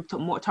think they're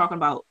more talking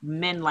about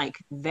men like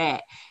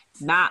that,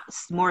 not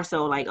more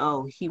so like,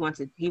 oh, he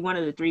wanted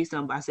a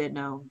threesome, but I said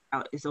no,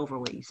 it's over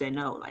with. You said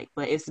no, like,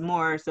 but it's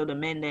more so the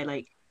men that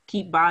like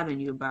keep bothering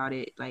you about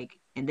it, like,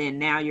 and then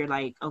now you're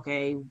like,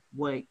 okay,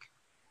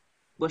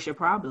 what's your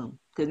problem?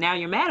 Because now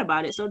you're mad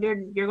about it, so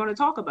you're going to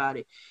talk about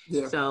it.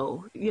 yeah,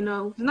 So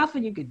there's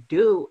nothing you could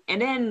do.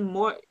 And then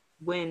more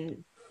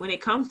when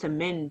it comes to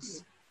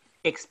men's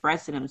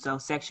expressing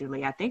themselves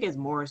sexually, I think it's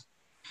more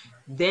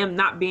them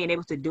not being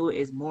able to do it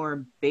is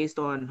more based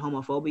on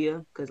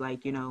homophobia. Because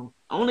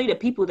only the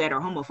people that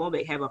are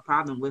homophobic have a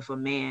problem with a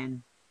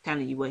man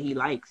telling you what he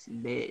likes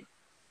in bed.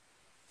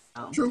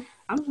 So, true,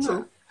 I'm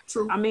true,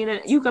 true. I mean,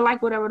 you can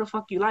like whatever the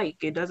fuck you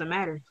like. It doesn't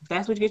matter. If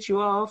that's what gets you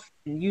off,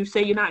 and you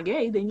say you're not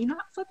gay, then you're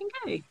not fucking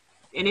gay.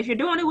 And if you're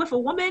doing it with a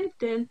woman,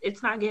 then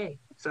it's not gay.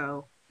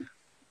 So,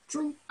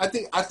 True. I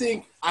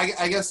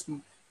guess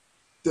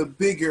the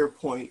bigger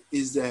point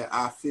is that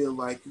I feel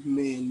like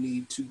men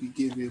need to be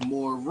given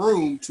more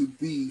room to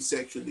be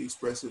sexually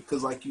expressive.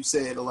 Because like you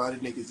said, a lot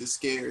of niggas are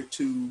scared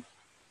to,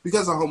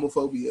 because of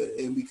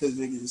homophobia and because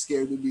niggas are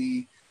scared to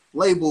be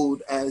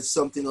labeled as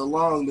something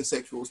along the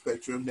sexual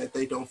spectrum that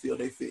they don't feel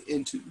they fit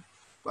into.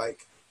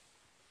 Like,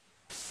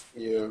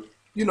 Yeah.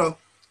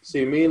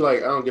 See, me, like,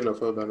 I don't get no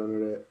fuck about none of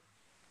that.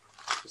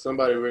 If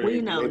somebody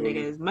really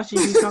nigga, as much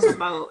as you talk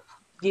about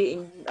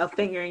getting a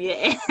finger in your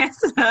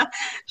ass,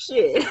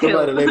 shit.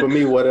 Somebody label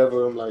me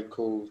whatever, I'm like,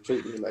 cool,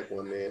 treat me like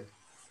one man.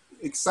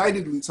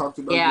 Excitedly talked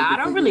about. Yeah, I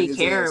don't really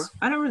care.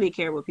 I don't really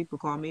care what people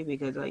call me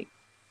because, like,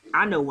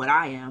 I know what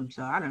I am,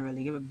 so I don't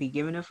really be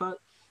giving a fuck.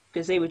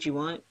 Just say what you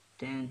want,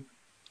 then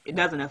it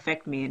doesn't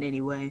affect me in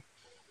any way.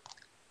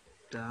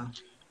 So,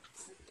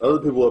 other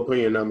people's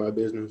opinion not my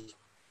business.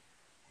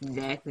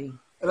 Exactly.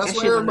 And that's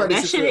why everybody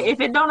should feel. If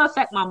it don't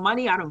affect my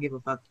money, I don't give a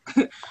fuck.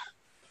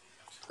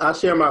 I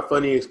share my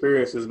funny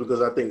experiences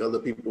because I think other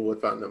people would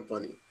find them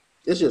funny.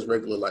 It's just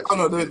regular life. Oh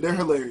no, they're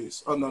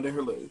hilarious. Oh no, they're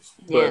hilarious.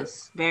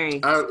 Yes,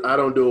 very. I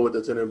don't do it with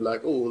the tenor of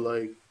like, oh,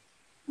 like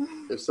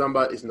if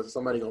somebody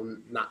gonna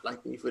not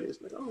like me for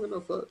this, like, I don't give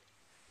no fuck.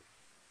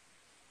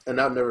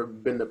 And I've never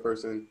been the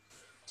person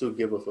to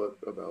give a fuck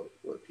about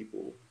what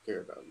people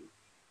care about me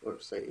or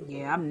say.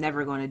 Yeah, I'm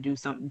never gonna do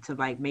something to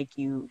like make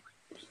you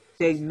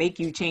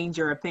change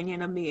your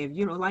opinion of me. If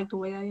you don't like the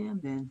way I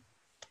am, then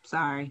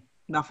sorry,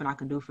 nothing I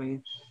can do for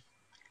you.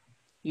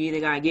 You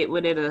either gotta get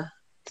with it or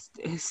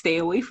stay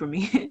away from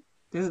me.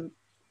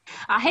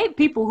 I hate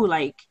people who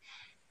like,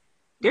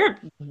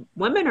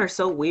 women are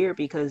so weird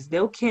because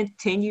they'll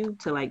continue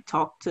to like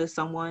talk to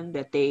someone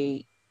that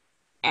they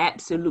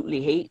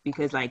absolutely hate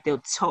because like they'll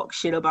talk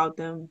shit about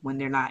them when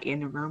they're not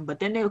in the room, but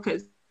then they'll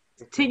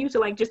continue to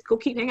like just go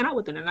keep hanging out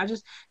with them, and I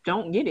just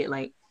don't get it.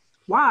 Like,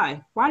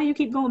 why do you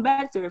keep going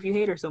back to her if you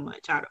hate her so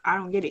much? I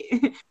don't get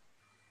it.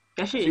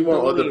 That shit. She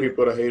want other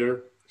people to hate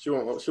her. She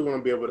want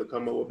to be able to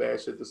come up with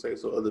bad shit to say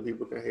so other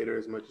people can hate her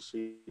as much as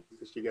she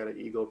got an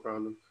ego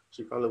problem.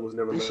 She probably was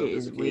never loved. That shit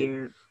is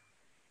weird.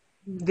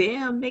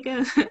 Damn,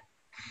 nigga.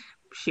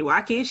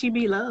 Why can't she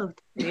be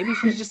loved? Maybe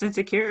she's just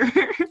insecure.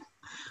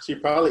 She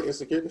probably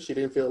insecure because she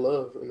didn't feel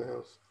love in the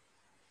house.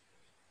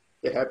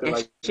 It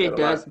happened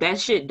that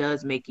shit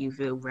does make you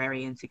feel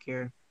very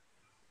insecure.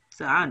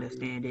 So I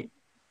understand it.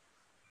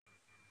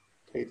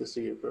 Hate to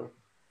see it, bro.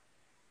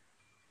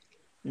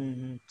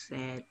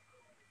 Sad.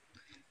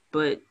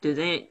 But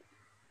do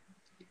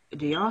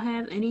y'all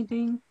have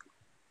anything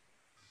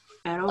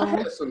at all? I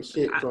had some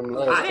shit from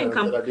last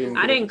time.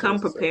 I didn't come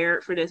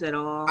prepared for this at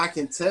all. I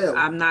can tell.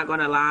 I'm not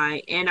gonna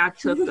lie. And I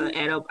took an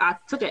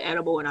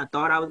edible and I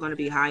thought I was gonna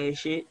be high as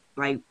shit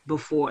like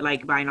before,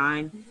 like by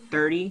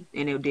 9:30,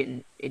 and it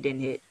didn't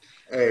hit.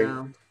 Hey,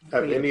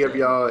 have any of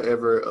y'all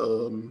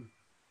ever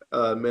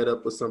met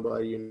up with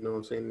somebody, you know what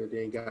I'm saying, and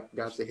then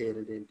got your head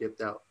and then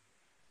dipped out?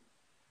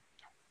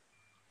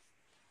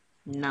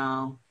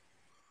 No.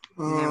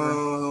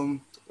 Never.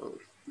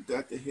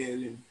 Got the head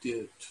and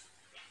dipped.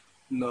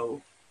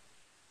 No.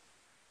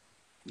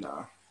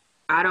 Nah.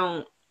 I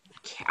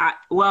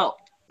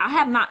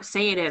have not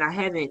said that I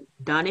haven't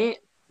done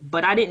it,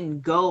 but I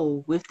didn't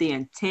go with the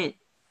intent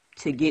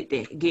to get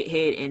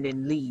head and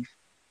then leave.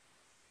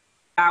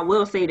 I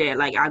will say that,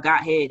 like, I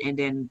got head and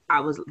then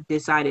I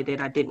decided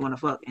that I didn't want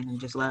to fuck and then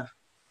just left.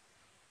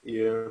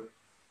 Yeah,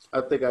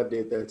 I think I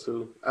did that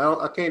too.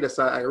 I can't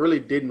decide. I really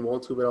didn't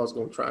want to, but I was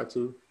gonna try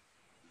to.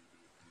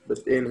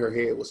 But then her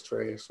head was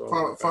trash.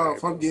 So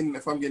if I'm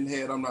getting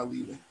head, I'm not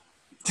leaving.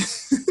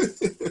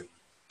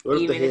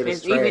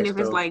 Even if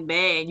it's like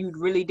bad, you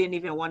really didn't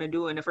even want to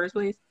do it in the first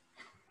place.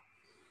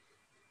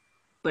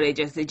 But it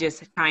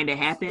just kind of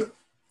happened.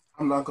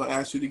 I'm not gonna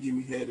ask you to give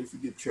me head if you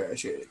get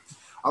trash head.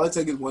 All it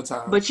takes is one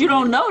time. But you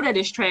don't know that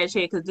it's trash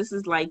head because this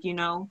is like, you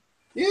know.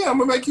 Yeah, I'm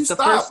gonna make you the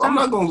stop. first I'm stop.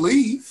 not gonna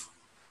leave.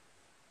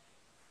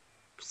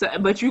 So,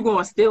 but you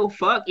gonna still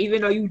fuck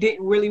even though you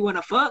didn't really want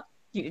to fuck.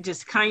 You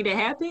just kind of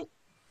happened.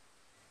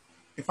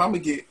 If I'm gonna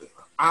get,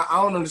 I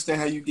don't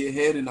understand how you get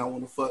head and I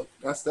want to fuck.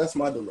 That's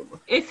my dilemma.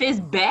 If it's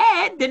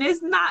bad, then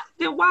it's not.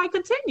 Then why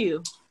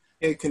continue?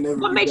 Head can never.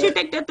 What be makes bad. you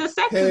think that the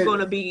sex Head- is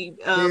gonna be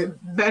head-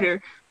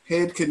 better?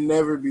 Head can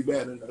never be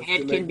bad enough. Head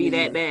to can make be me-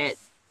 that bad.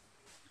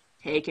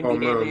 Head can Oh,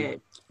 be that man.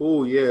 bad.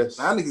 Oh yes.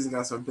 My niggas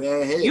got some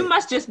bad head. You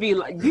must just be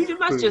like you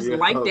must just Yeah.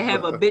 like to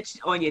have a bitch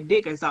on your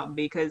dick or something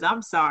because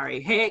I'm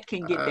sorry, head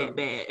can get that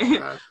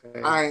bad.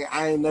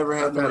 I ain't never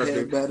had I've no had a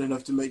head bitch. bad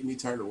enough to make me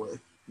turn away.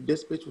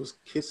 This bitch was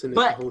kissing it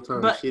But- the whole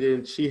time. but She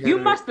didn't. She had You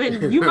it- must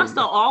have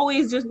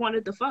always just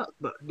wanted to fuck,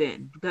 but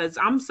then because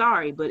I'm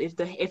sorry, but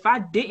if I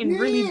didn't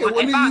really Yeah, want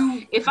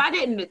when if I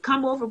didn't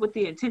come over with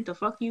the intent to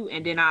fuck you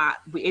and then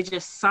it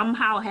just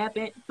somehow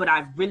happened, but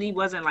I really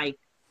wasn't like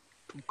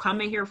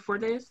coming here for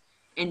this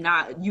and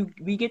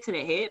we get to the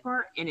head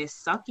part and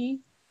it's sucky.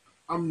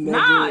 I'm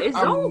never, it's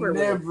I'm over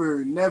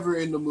with. never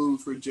in the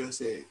mood for just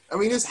head. I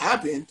mean, it's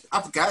happened.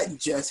 I've gotten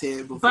just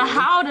head before. But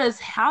how does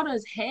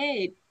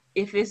head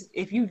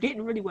if you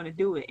didn't really want to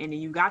do it and then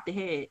you got the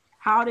head,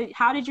 how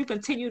did you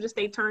continue to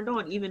stay turned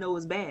on even though it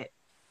was bad?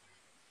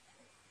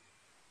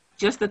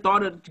 Just the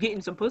thought of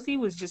getting some pussy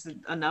was just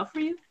enough for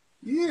you?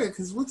 Yeah,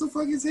 because what the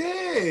fuck is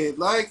head?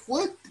 Like,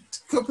 what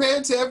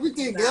compared to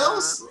everything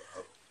else?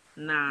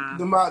 Nah.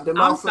 The mouth.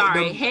 I'm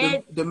sorry.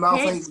 The mouth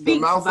head ain't. The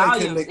speaks mouth ain't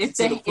volumes. connected If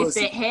to the the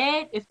pussy.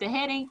 if the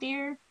head ain't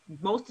there,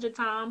 most of the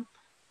time,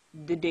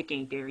 the dick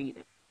ain't there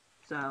either.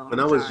 So When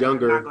I'm I was sorry,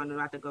 younger- I'm not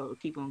gonna have to go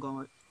keep on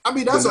going. I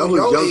mean, that's When I on was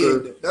your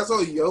younger- end. That's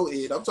on your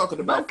end. I'm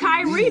talking about. But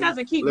Kyrie me.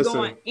 doesn't keep Listen,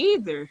 going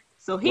either,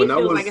 so he when I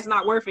feels was- like it's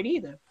not worth it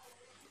either.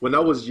 When I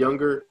was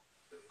younger,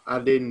 I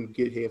didn't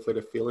get head for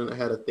the feeling. I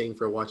had a thing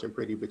for watching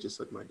pretty bitches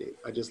suck my dick.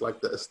 I just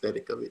like the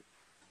aesthetic of it,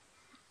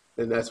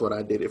 and that's what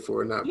I did it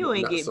for. Not You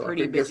ain't not getting so I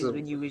pretty could get bitches some-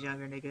 when you was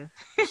younger, nigga.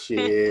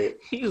 Shit.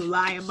 You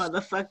lying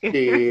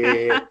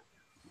motherfucker.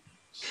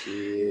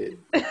 Shit.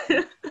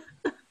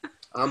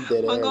 I'm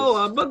dead But ass.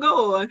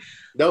 go on.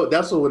 No,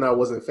 that's when I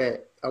wasn't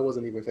fat. I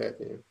wasn't even fat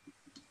then.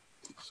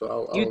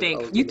 So I You was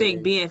think getting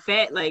it. being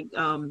fat like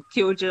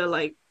killed you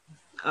like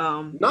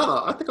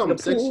Nah, I think I'm the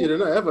sexier pool?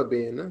 than I ever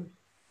been. Huh?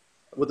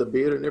 With a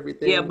beard and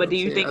everything. yeah, but do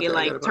you I'm think saying? it I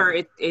like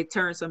got it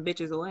turned some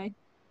bitches away?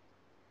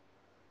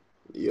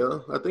 Yeah,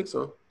 I think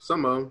so.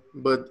 Some of them,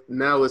 but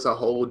now it's a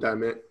whole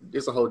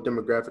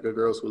demographic of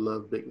girls who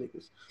love big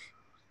niggas.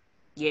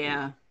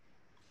 Yeah,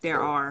 there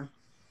So- are.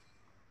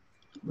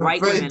 The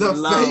White fa- women the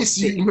love face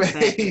you big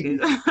fat made.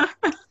 niggas.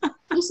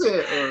 Who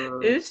said?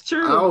 It's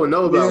true. I don't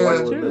know about Yeah.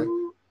 white It's women.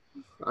 true.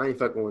 I ain't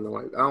fucking with no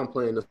white. I don't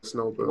play in the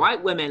snow, bro.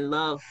 White women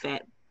love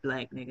fat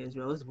black niggas,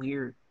 bro. It's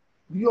weird.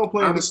 You don't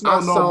play in the I snow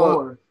no saw-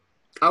 more.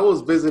 I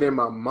was visiting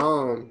my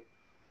mom,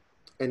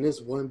 and this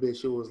one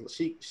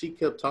bitch, she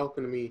kept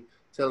talking to me,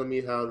 telling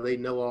me how they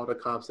know all the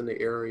cops in the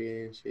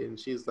area and shit. And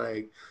she's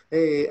like,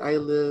 "Hey, I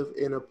live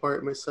in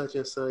apartment such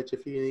and such.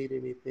 If you need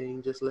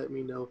anything, just let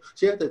me know."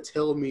 She had to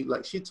tell me,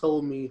 like, she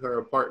told me her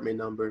apartment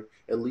number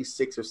at least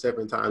 6 or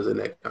 7 times in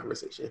that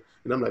conversation.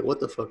 And I'm like, what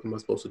the fuck am I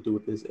supposed to do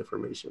with this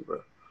information,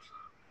 bro?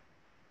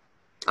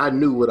 I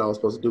knew what I was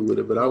supposed to do with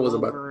it, but I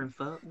wasn't about. Over and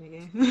fuck,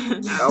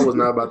 nigga. I was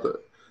not about to.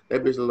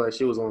 That bitch looked like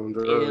she was on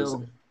drugs.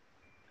 Ew.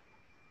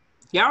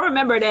 Y'all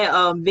remember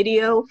that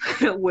video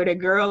where the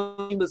girl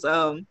was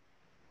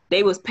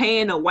they was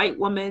paying a white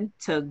woman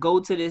to go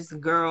to this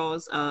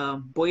girl's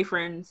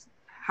boyfriend's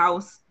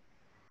house,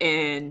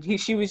 and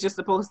she was just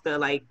supposed to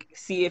like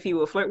see if he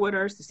would flirt with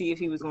her, to see if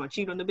he was going to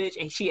cheat on the bitch,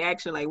 and she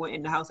actually like went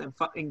in the house and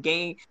fucked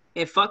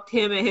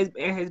him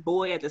and his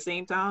boy at the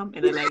same time,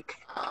 and they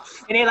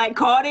like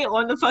caught it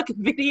on the fucking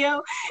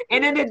video,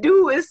 and then the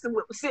dude is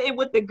sitting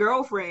with the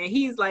girlfriend.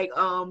 He's like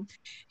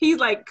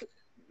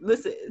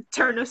listen,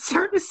 turn the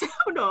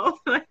sound off,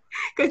 like,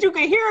 cause you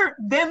can hear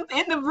them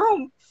in the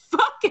room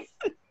fucking.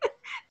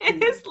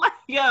 And it's like,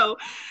 yo,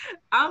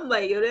 I'm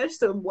like, yo, that's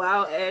some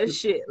wild ass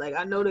shit. Like,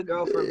 I know the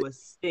girlfriend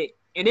was sick.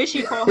 And then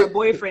she called her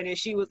boyfriend and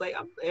she was like,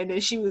 and then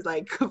she was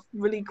like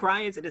really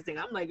crying to this thing.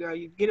 I'm like, girl,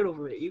 you get it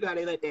over it. You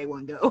gotta let that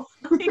one go.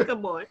 Like,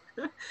 come on.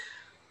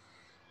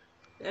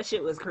 That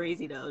shit was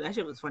crazy though. That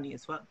shit was funny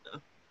as fuck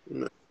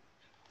though.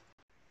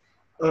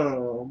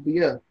 But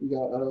yeah, we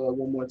got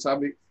one more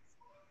topic.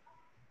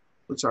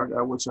 What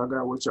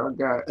y'all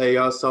got? Hey,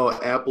 y'all saw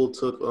Apple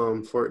took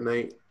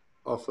Fortnite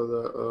off of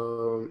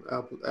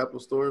the Apple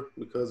Store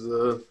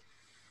because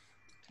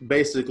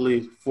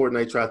basically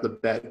Fortnite tried to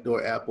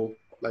backdoor Apple,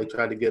 like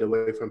tried to get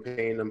away from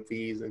paying them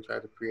fees and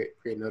tried to create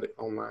another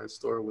online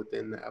store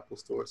within the Apple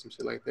Store, some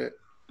shit like that.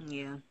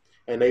 Yeah.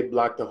 And they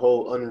blocked the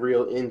whole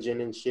Unreal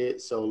Engine and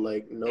shit. So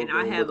like no. And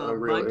I have with a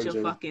Unreal bunch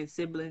Engine. of fucking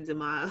siblings in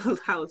my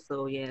house,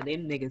 so yeah,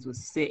 them niggas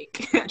was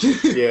sick.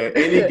 Yeah,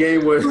 any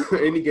game with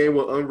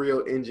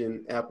Unreal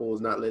Engine, Apple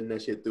was not letting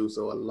that shit through.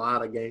 So a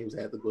lot of games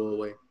had to go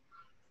away.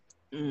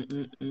 They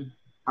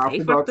Apple fucked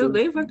about up. to-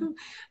 They fucked up.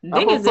 Apple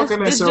Niggas,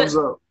 fucking it's themselves just,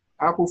 up.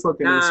 Apple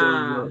fucking themselves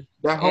Nah, up.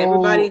 That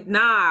everybody, whole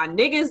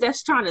niggas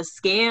that's trying to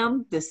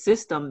scam the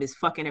system is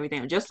fucking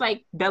everything. Just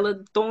like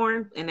Bella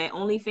Thorne and that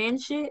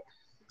OnlyFans shit.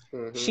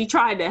 Mm-hmm. She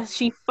tried that.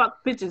 She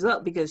fucked bitches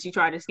up because she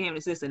tried to scam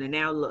the system, and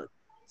now look,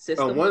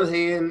 system. On one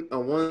hand,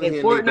 And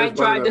they both Fortnite burning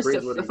tried our this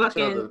bridge to with each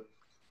fucking other.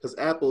 Because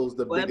Apple's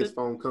the whatever. biggest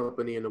phone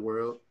company in the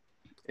world,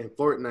 and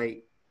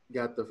Fortnite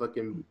got the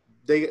fucking.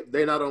 They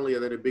not only are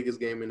they the biggest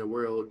game in the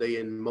world, they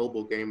in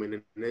mobile gaming,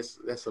 and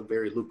that's a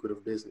very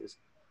lucrative business.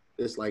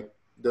 It's like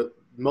the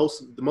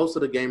most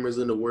of the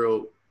gamers in the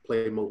world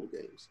play mobile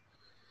games.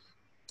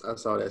 I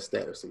saw that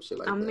stat or some shit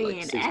like I that. Like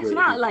mean, 6 it's billion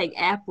not people. like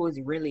Apple is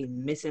really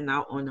missing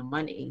out on the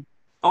money.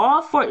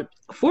 All for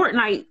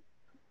Fortnite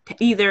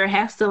either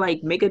has to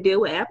like make a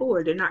deal with Apple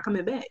or they're not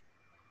coming back.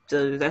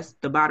 So that's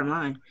the bottom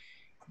line.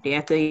 They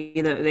have to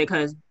either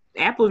because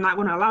Apple's not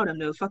going to allow them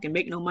to fucking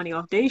make no money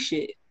off their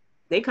shit.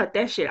 They cut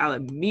that shit out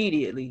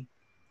immediately.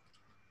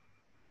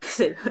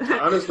 I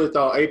honestly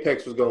thought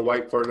Apex was gonna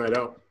wipe Fortnite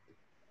out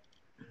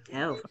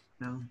Hell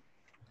no.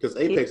 because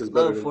Apex is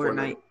better than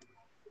Fortnite.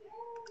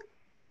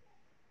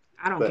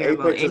 I don't But care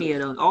about Apex any is-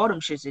 of them. All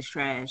them shits is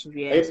trash. If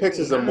you ask Apex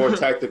me. is a more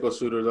tactical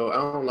shooter though. I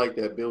don't like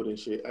that building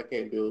shit. I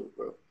can't build,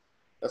 bro.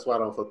 That's why I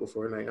don't fuck with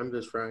Fortnite. I'm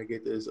just trying to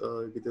get this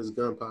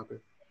gun popping.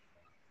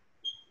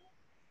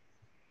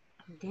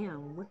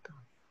 Damn, what the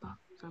fuck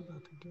was I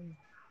about to do?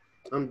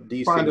 I'm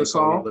decent Find a at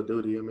Call song. of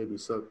Duty. It maybe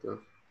suck though.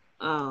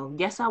 Oh,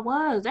 yes, I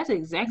was. That's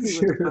exactly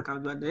what the fuck I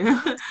was about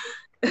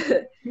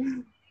to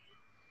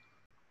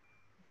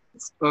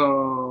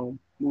do.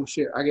 Well,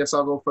 shit. I guess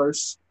I'll go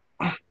first.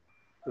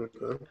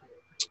 Okay.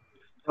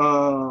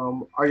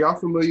 Are y'all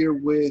familiar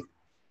with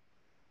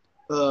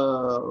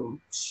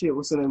shit?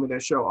 What's the name of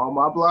that show? On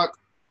My Block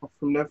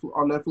from Netflix,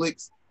 on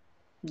Netflix.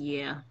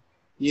 Yeah,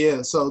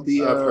 Yeah. So I've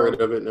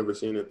heard of it, never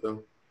seen it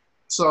though.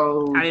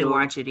 So I didn't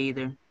watch it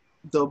either.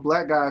 The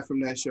black guy from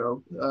that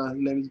show, his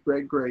name is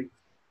Brett Gray.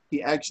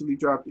 He actually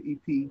dropped the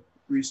EP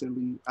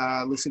recently.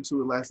 I listened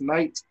to it last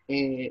night,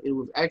 and it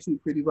was actually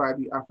pretty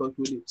vibey. I fucked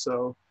with it,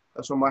 so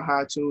that's where my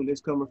high tune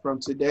is coming from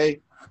today.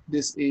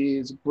 This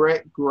is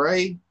Brett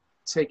Gray.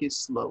 Take it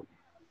slow.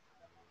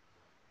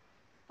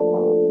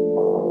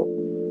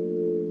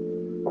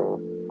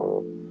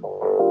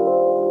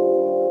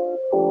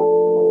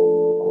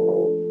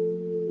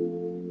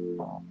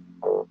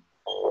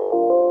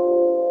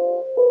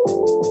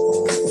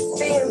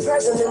 Being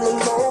present in the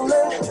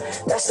moment,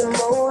 that's the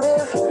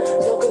motive.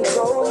 No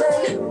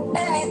controlling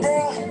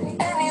anything,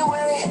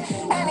 anyway,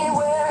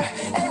 anywhere,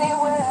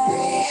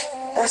 anyway.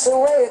 That's the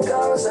way it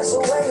goes, that's the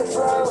way it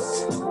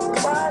flows.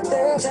 Why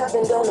things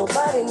happen, don't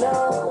nobody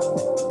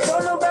know.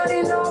 Don't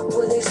nobody know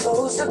where they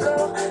supposed to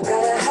go.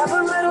 Gotta have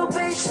a little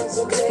patience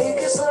and take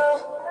it slow.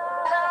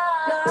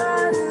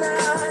 Nah, nah,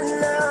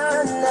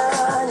 nah,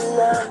 nah,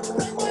 nah.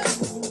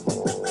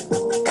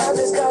 I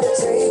just gotta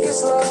take it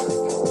slow.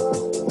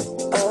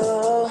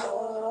 Oh,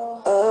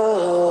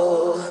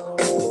 oh.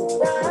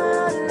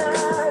 Nah,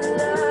 nah,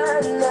 nah,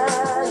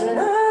 nah,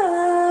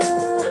 nah.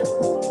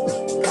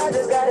 I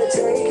just gotta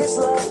take it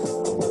slow.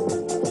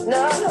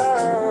 No.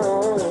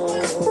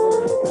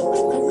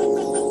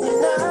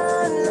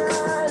 Nah,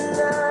 nah,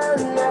 nah,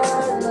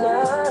 nah,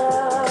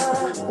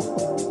 nah.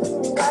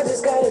 I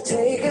just gotta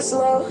take it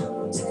slow.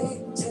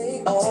 Take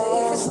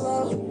it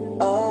slow.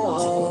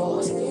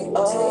 Oh, take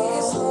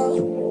it slow.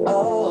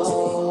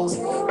 Oh, take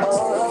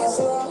it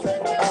slow.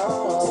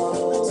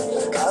 Oh,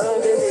 I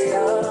don't get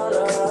out on the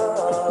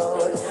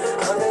road.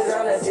 I'm just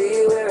trying to see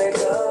where it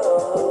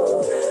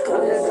goes.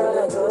 I'm just trying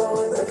to go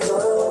with the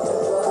flow.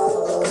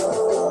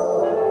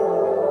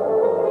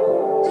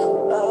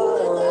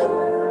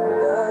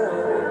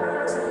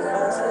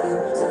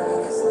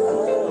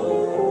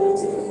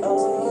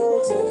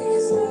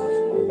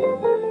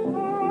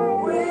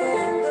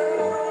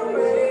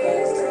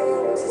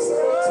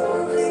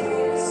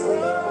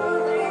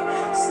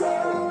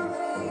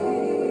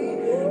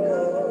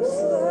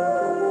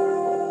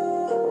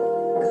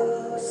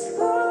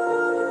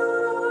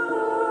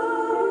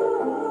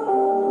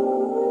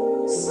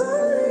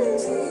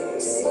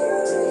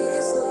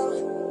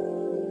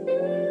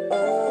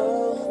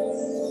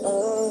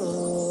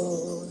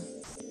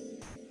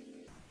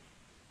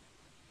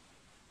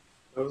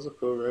 That was a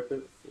cool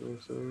record. You know what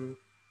I'm saying?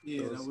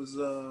 Yeah, that was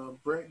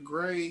Brett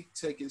Gray.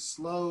 Take it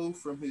slow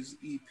from his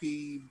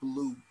EP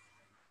Blue.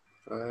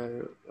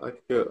 I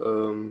could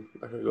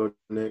go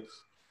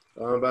next.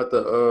 I'm about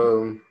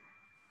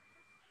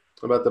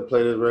to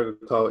play this record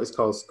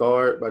called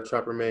Scarred by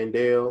Trapper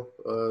Mandale,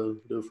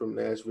 dude from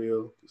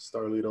Nashville,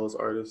 Starly those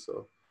artists.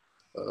 So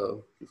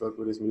if you fuck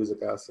with his music,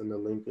 I'll send the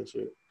link and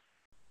shit.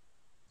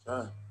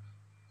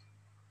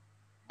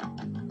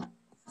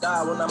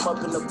 God, when I'm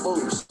up in the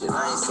booth, shit,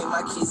 I ain't seen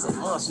my kids in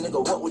months,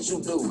 nigga, what would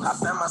you do? I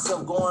found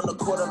myself going to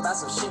court about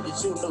some shit that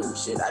you knew,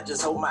 shit, I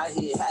just hold my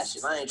head high,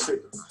 shit, I ain't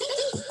tripping.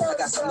 I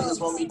got some niggas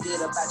want me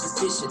dead about this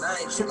bitch, shit, I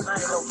ain't tripping, I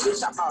ain't no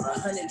bitch, I bought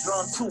 100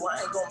 drums too,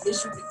 I ain't gon'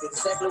 miss you, because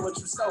exactly what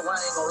you saw, I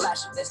ain't gon' lie,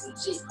 shit, that's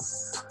legit.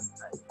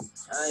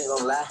 I ain't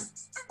gon' lie.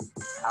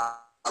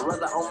 I'd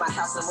rather own my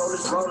house and roll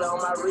this roller on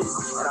my wrist.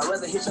 And I'd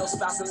rather hit your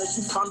spouse than let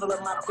you fondle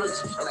in my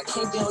bitch. And I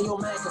can't be on your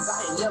man cause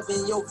I ain't never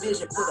in your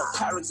vision. Put a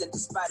Pyrex at the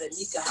spot at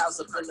Nika house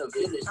up in the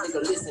village.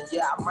 Nigga, listen,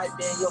 yeah, I might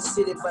be in your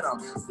city, but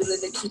I'm still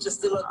in the kitchen,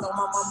 still up on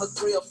my mama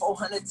 300 or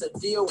 400 to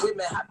deal with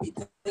me. I be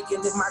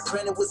thinking if my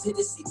granny was here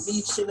to see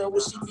me chillin',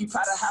 would she be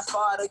proud of how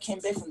far I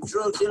came back from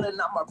drug dealing?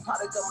 I'm a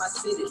product of my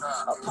city,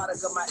 a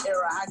product of my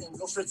era. I can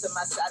go straight to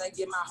my side and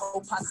get my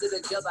whole posse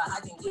together.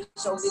 I can get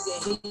your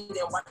nigga heat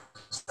and watch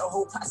the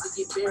whole posse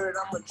get buried.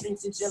 I'm a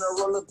dreams in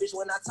general, a bitch.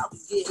 When I talk,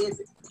 it get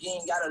heavy. You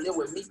ain't gotta live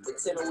with me, but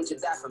tell me what you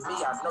got for me.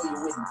 I know you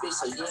wouldn't, bitch,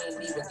 so you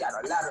ain't even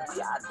gotta lie to me.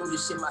 I do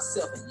this shit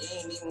myself, and you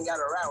ain't even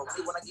gotta ride with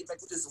me. When I get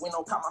back with this win,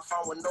 don't call my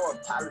phone with no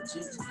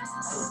apologies.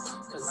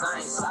 Cause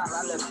I ain't sorry,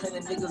 I let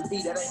plenty niggas be.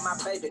 That ain't my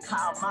baby.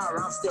 Kyle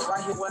Myra, I'm still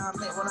right here where I'm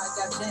at when I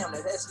got down.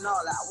 That's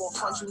gnarly. I won't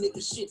front you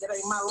niggas shit. That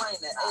ain't my lane.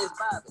 That ass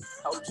Bobby.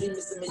 OG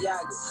Mr.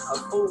 Miyagi. A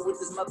fool with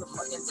this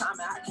motherfucking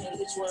timing. I can't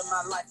let you in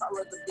my life. I'd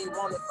rather be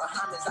wanted for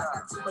homage. I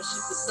got too much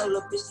shit to say,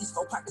 little bitch. These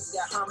 4 pockets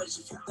got homage.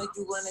 If you think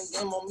you running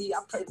game on me, I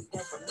play the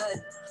game for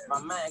nothing. My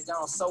mind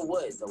gone, so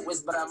what? The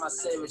whisper out my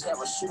savage.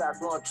 Have a shootout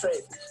blowing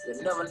traffic.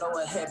 You never know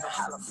what happened.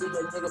 Holla free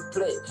that nigga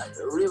play.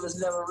 The river's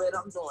never red.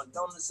 I'm doing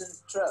donuts in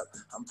the truck.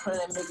 I'm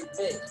praying to make it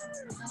back.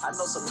 I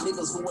know some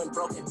niggas who went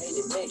broke and made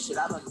it back. Shit,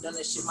 I done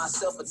that shit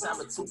myself a time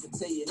or two, can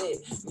tell you that.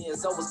 Me and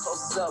Zoe was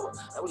close as ever,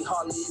 and we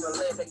hardly even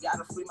laugh. They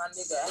gotta free my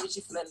nigga. Hey,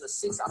 she flattened the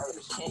 6 off in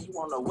the can. You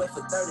on the way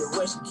for 30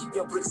 west, you keep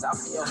your bricks off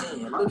in your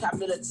hand. Look how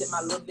militant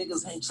my little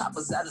niggas hang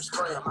choppers out and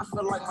spray 'em. I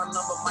feel like my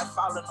number might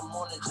fall in the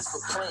morning just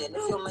for playing.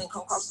 If your lane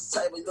come across the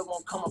table, you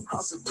won't come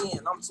across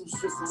again. I'm too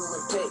strict for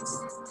moving packs.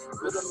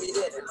 Look at me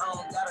that, and I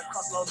don't gotta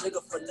cross no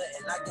nigga for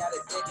nothing. I got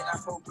it back, and I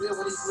for real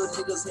when these little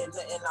niggas had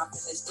nothing off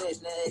in their stash.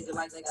 Now acting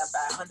like they got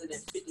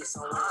 550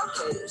 some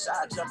cash.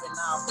 I jump in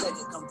now, black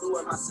and come through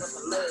it myself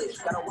a leg.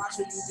 Gotta watch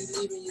who you be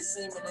leaving your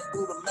semen and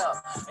do the mouth.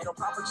 Ain't no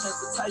proper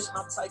transportation,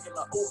 I'm taking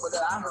a Uber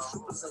there. I heard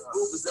strippers and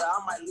groovers there. I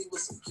might leave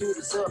with some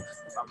cuties up.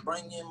 If I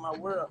bring you in my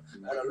world,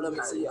 gotta love me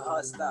till your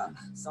heart stop.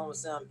 Someone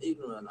say I'm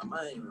ignorant, I'm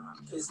angry,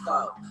 I'm pissed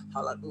off.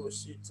 All I do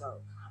is shit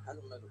talk. I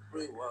can make a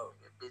brick walk,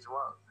 that bitch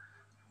walk.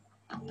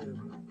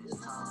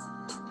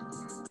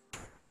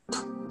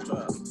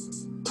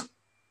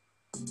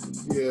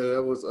 Yeah,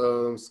 that was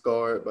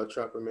Scarred by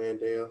Trapper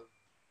Mandale.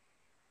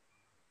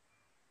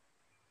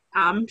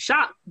 I'm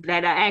shocked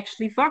that I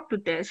actually fucked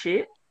with that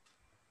shit.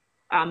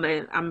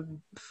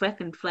 I'm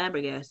fucking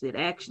flabbergasted,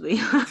 actually.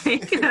 As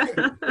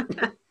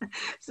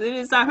soon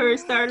as I heard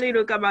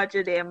Starlito come out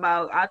your damn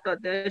mouth, I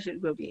thought that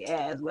shit would be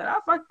ass, but I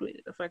fucked with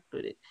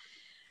it.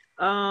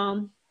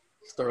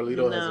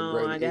 Starlito has a No,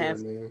 great I ear,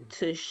 have man.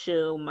 to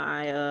show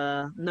my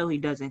no, he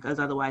doesn't, because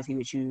otherwise he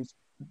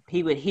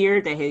would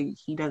hear that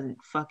he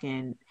doesn't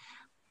fucking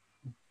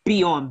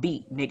be on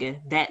beat, nigga.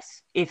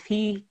 That's if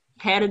he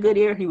had a good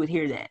ear, he would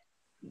hear that.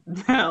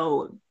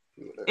 No.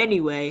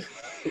 Anyway,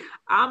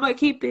 I'm gonna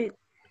keep it.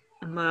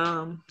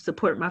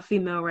 Support my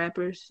female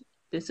rappers.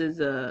 This is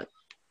a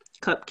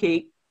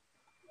Cupcake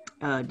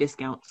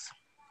discounts.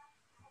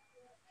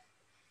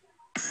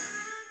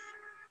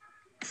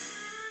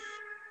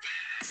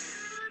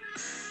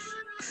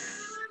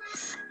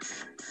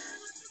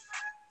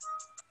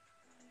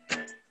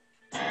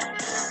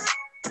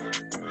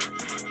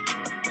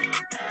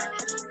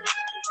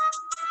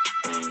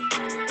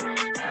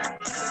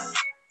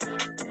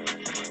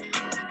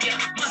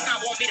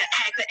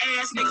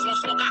 Niggas won't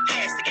smoke, I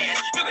pass the gas.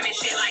 Looking at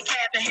shit like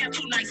half the ham,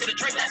 2 nights of the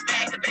drink, that's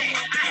back to back.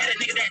 I had a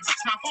nigga that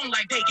text my phone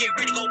like, they get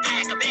ready, go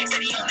pack a bag.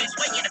 Said he on his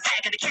way in the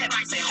back of the cab.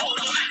 I said, hold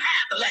on, I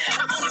have to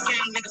laugh. I'm on the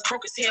gang, niggas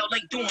broke as hell,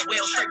 ain't doing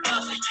well, straight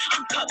bustin'.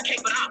 I'm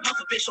Cupcake, but I'm a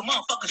bitch, so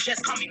motherfuckers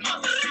just call me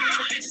mother.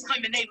 Bitches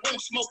claiming they won't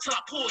smoke till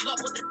I pull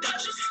up with the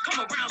Dutchess.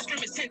 Come around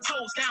screaming 10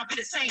 toes down, be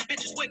the same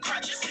bitches with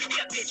crutches.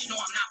 Yeah, bitch, no,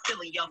 I'm not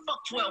feeling ya.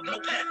 Fuck 12, no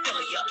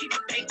pedophilia. Keep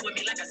it pink with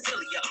me like a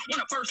cilia. When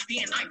I first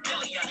be in, I'm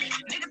feeling ya.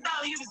 Nigga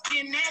thought he was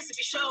getting nasty,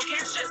 for sure,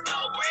 cash just go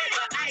bread.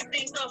 But I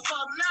think the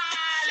fuck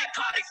nah, let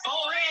Cardi's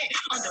forehead.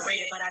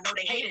 Underrated, but I know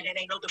they hate it, and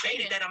ain't no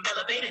debating that I'm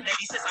elevated.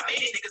 Maybe since I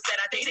made it, niggas said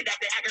I dated,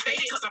 acting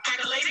aggravated, cause I'm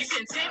calculated.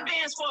 Send 10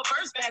 bands for a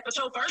verse back, but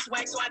your verse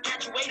whack, so I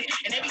graduated.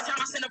 And every time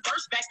I send a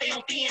verse back, they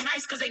don't being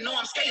nice, cause they know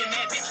I'm skating.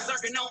 Mad bitches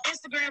lurking on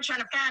Instagram,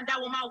 trying to find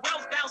out what my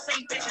wealth about.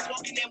 Same bitches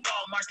walking in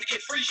Walmart to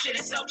get free shit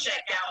and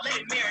self-checkout. Let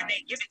it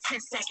marinate, give it 10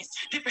 seconds.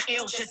 Different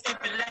L's, just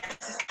different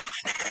lessons.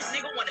 Now this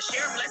nigga wanna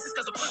share blessings,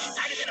 cause the pussy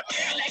tighter than a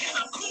pair of leggings.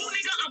 I'm cool,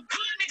 nigga, I'm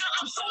good, nigga,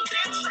 I'm so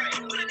damn straight.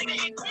 Put a nigga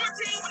in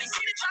quarantine when he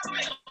see the chopper,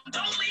 make him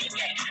don't leave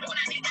yet. And when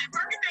I hit that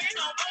burger thing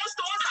on all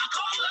stores, I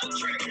call up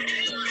trick. And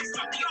they like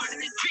stop the art in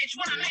this bitch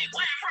when I make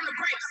wine from the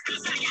grapes.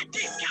 Cause I got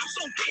discounts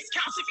on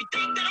discounts if you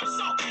think that I'm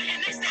soft. And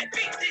that's that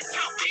big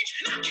discount, bitch.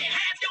 And I can't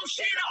have your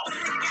shit off.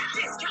 I got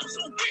discounts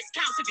on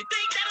discounts if you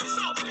think that I'm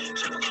soft.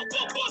 Triple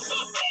go boom,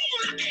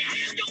 I can't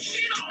have your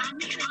shit off.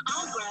 I'm in an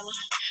umbrella.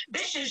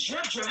 Bitch is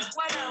drip drip.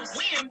 What else?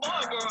 We in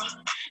Barbara.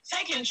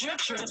 Taking drip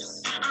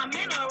trips. I'm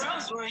in a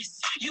Rolls Royce.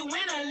 You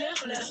in a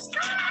lip lift.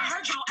 I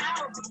heard your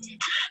album.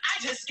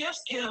 I just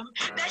skip.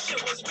 That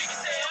shit was weak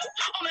as hell.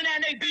 On the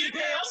 9 they beat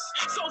bells.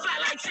 So fly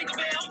like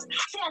Tinkerbell.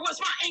 Four was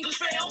my English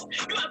fail.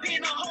 You up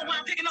here in the home,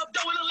 I'm picking up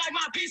dough, it look like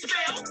my piece of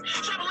bell.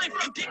 Traveling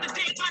from dick to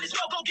dick, might as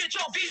well go get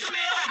your visa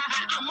mail.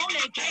 I'm on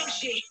that gang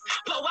shit.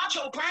 Blow out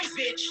your brains,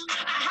 bitch.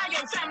 I hide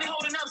your family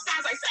holding up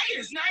signs like say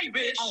his name,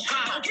 bitch. Oh,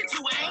 God. Don't get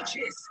too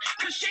anxious,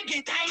 cause shit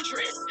get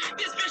dangerous.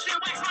 This bitch that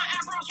wax my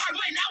eyebrows right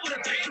went out with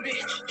a bang,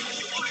 bitch.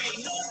 You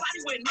ain't nobody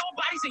with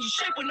nobody, so you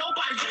shit with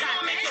nobody. You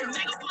gotta make your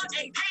nigga put a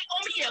date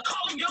on me, yeah,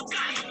 call him your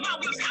guy. My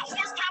whip's got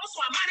horsepower, so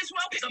I might as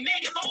well pick a man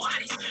get low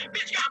bodies.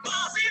 Bitch got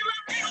balls in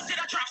love, nails, did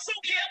I drop so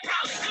yeah,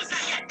 probably. Cause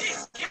I got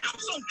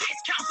discounts on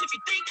discounts if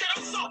you think that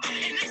I'm soft.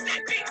 And that's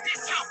that big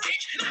discount,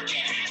 bitch. And I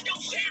can't have your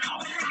shit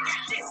off. I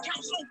got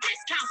discounts on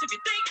discounts if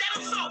you think that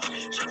I'm soft.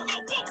 Triple go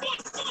boom, boom,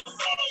 boom,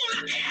 boom.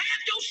 I can't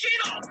have your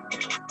shit off.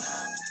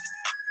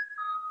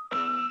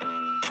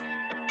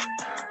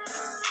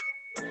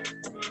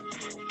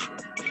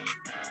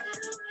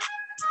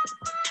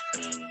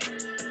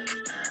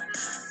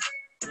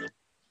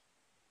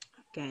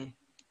 Okay.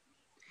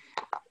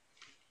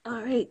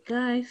 All right,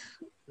 guys.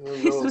 Well,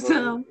 This no, was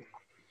bro.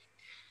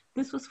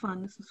 this was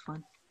fun. This was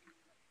fun.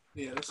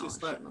 Yeah, that's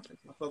just like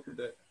I fuck with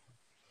that.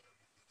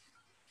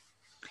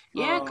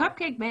 Yeah,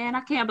 Cupcake, man.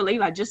 I can't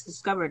believe I just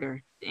discovered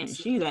her, and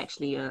she's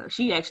actually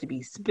she actually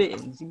be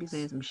spitting. She be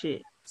saying some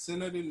shit.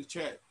 Send that in the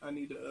chat. I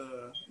need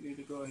to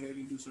go ahead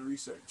and do some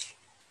research.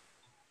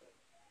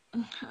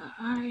 All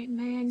right,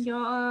 man.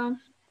 Y'all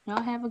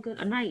have a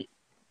good night.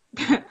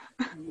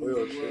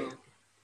 Real shit.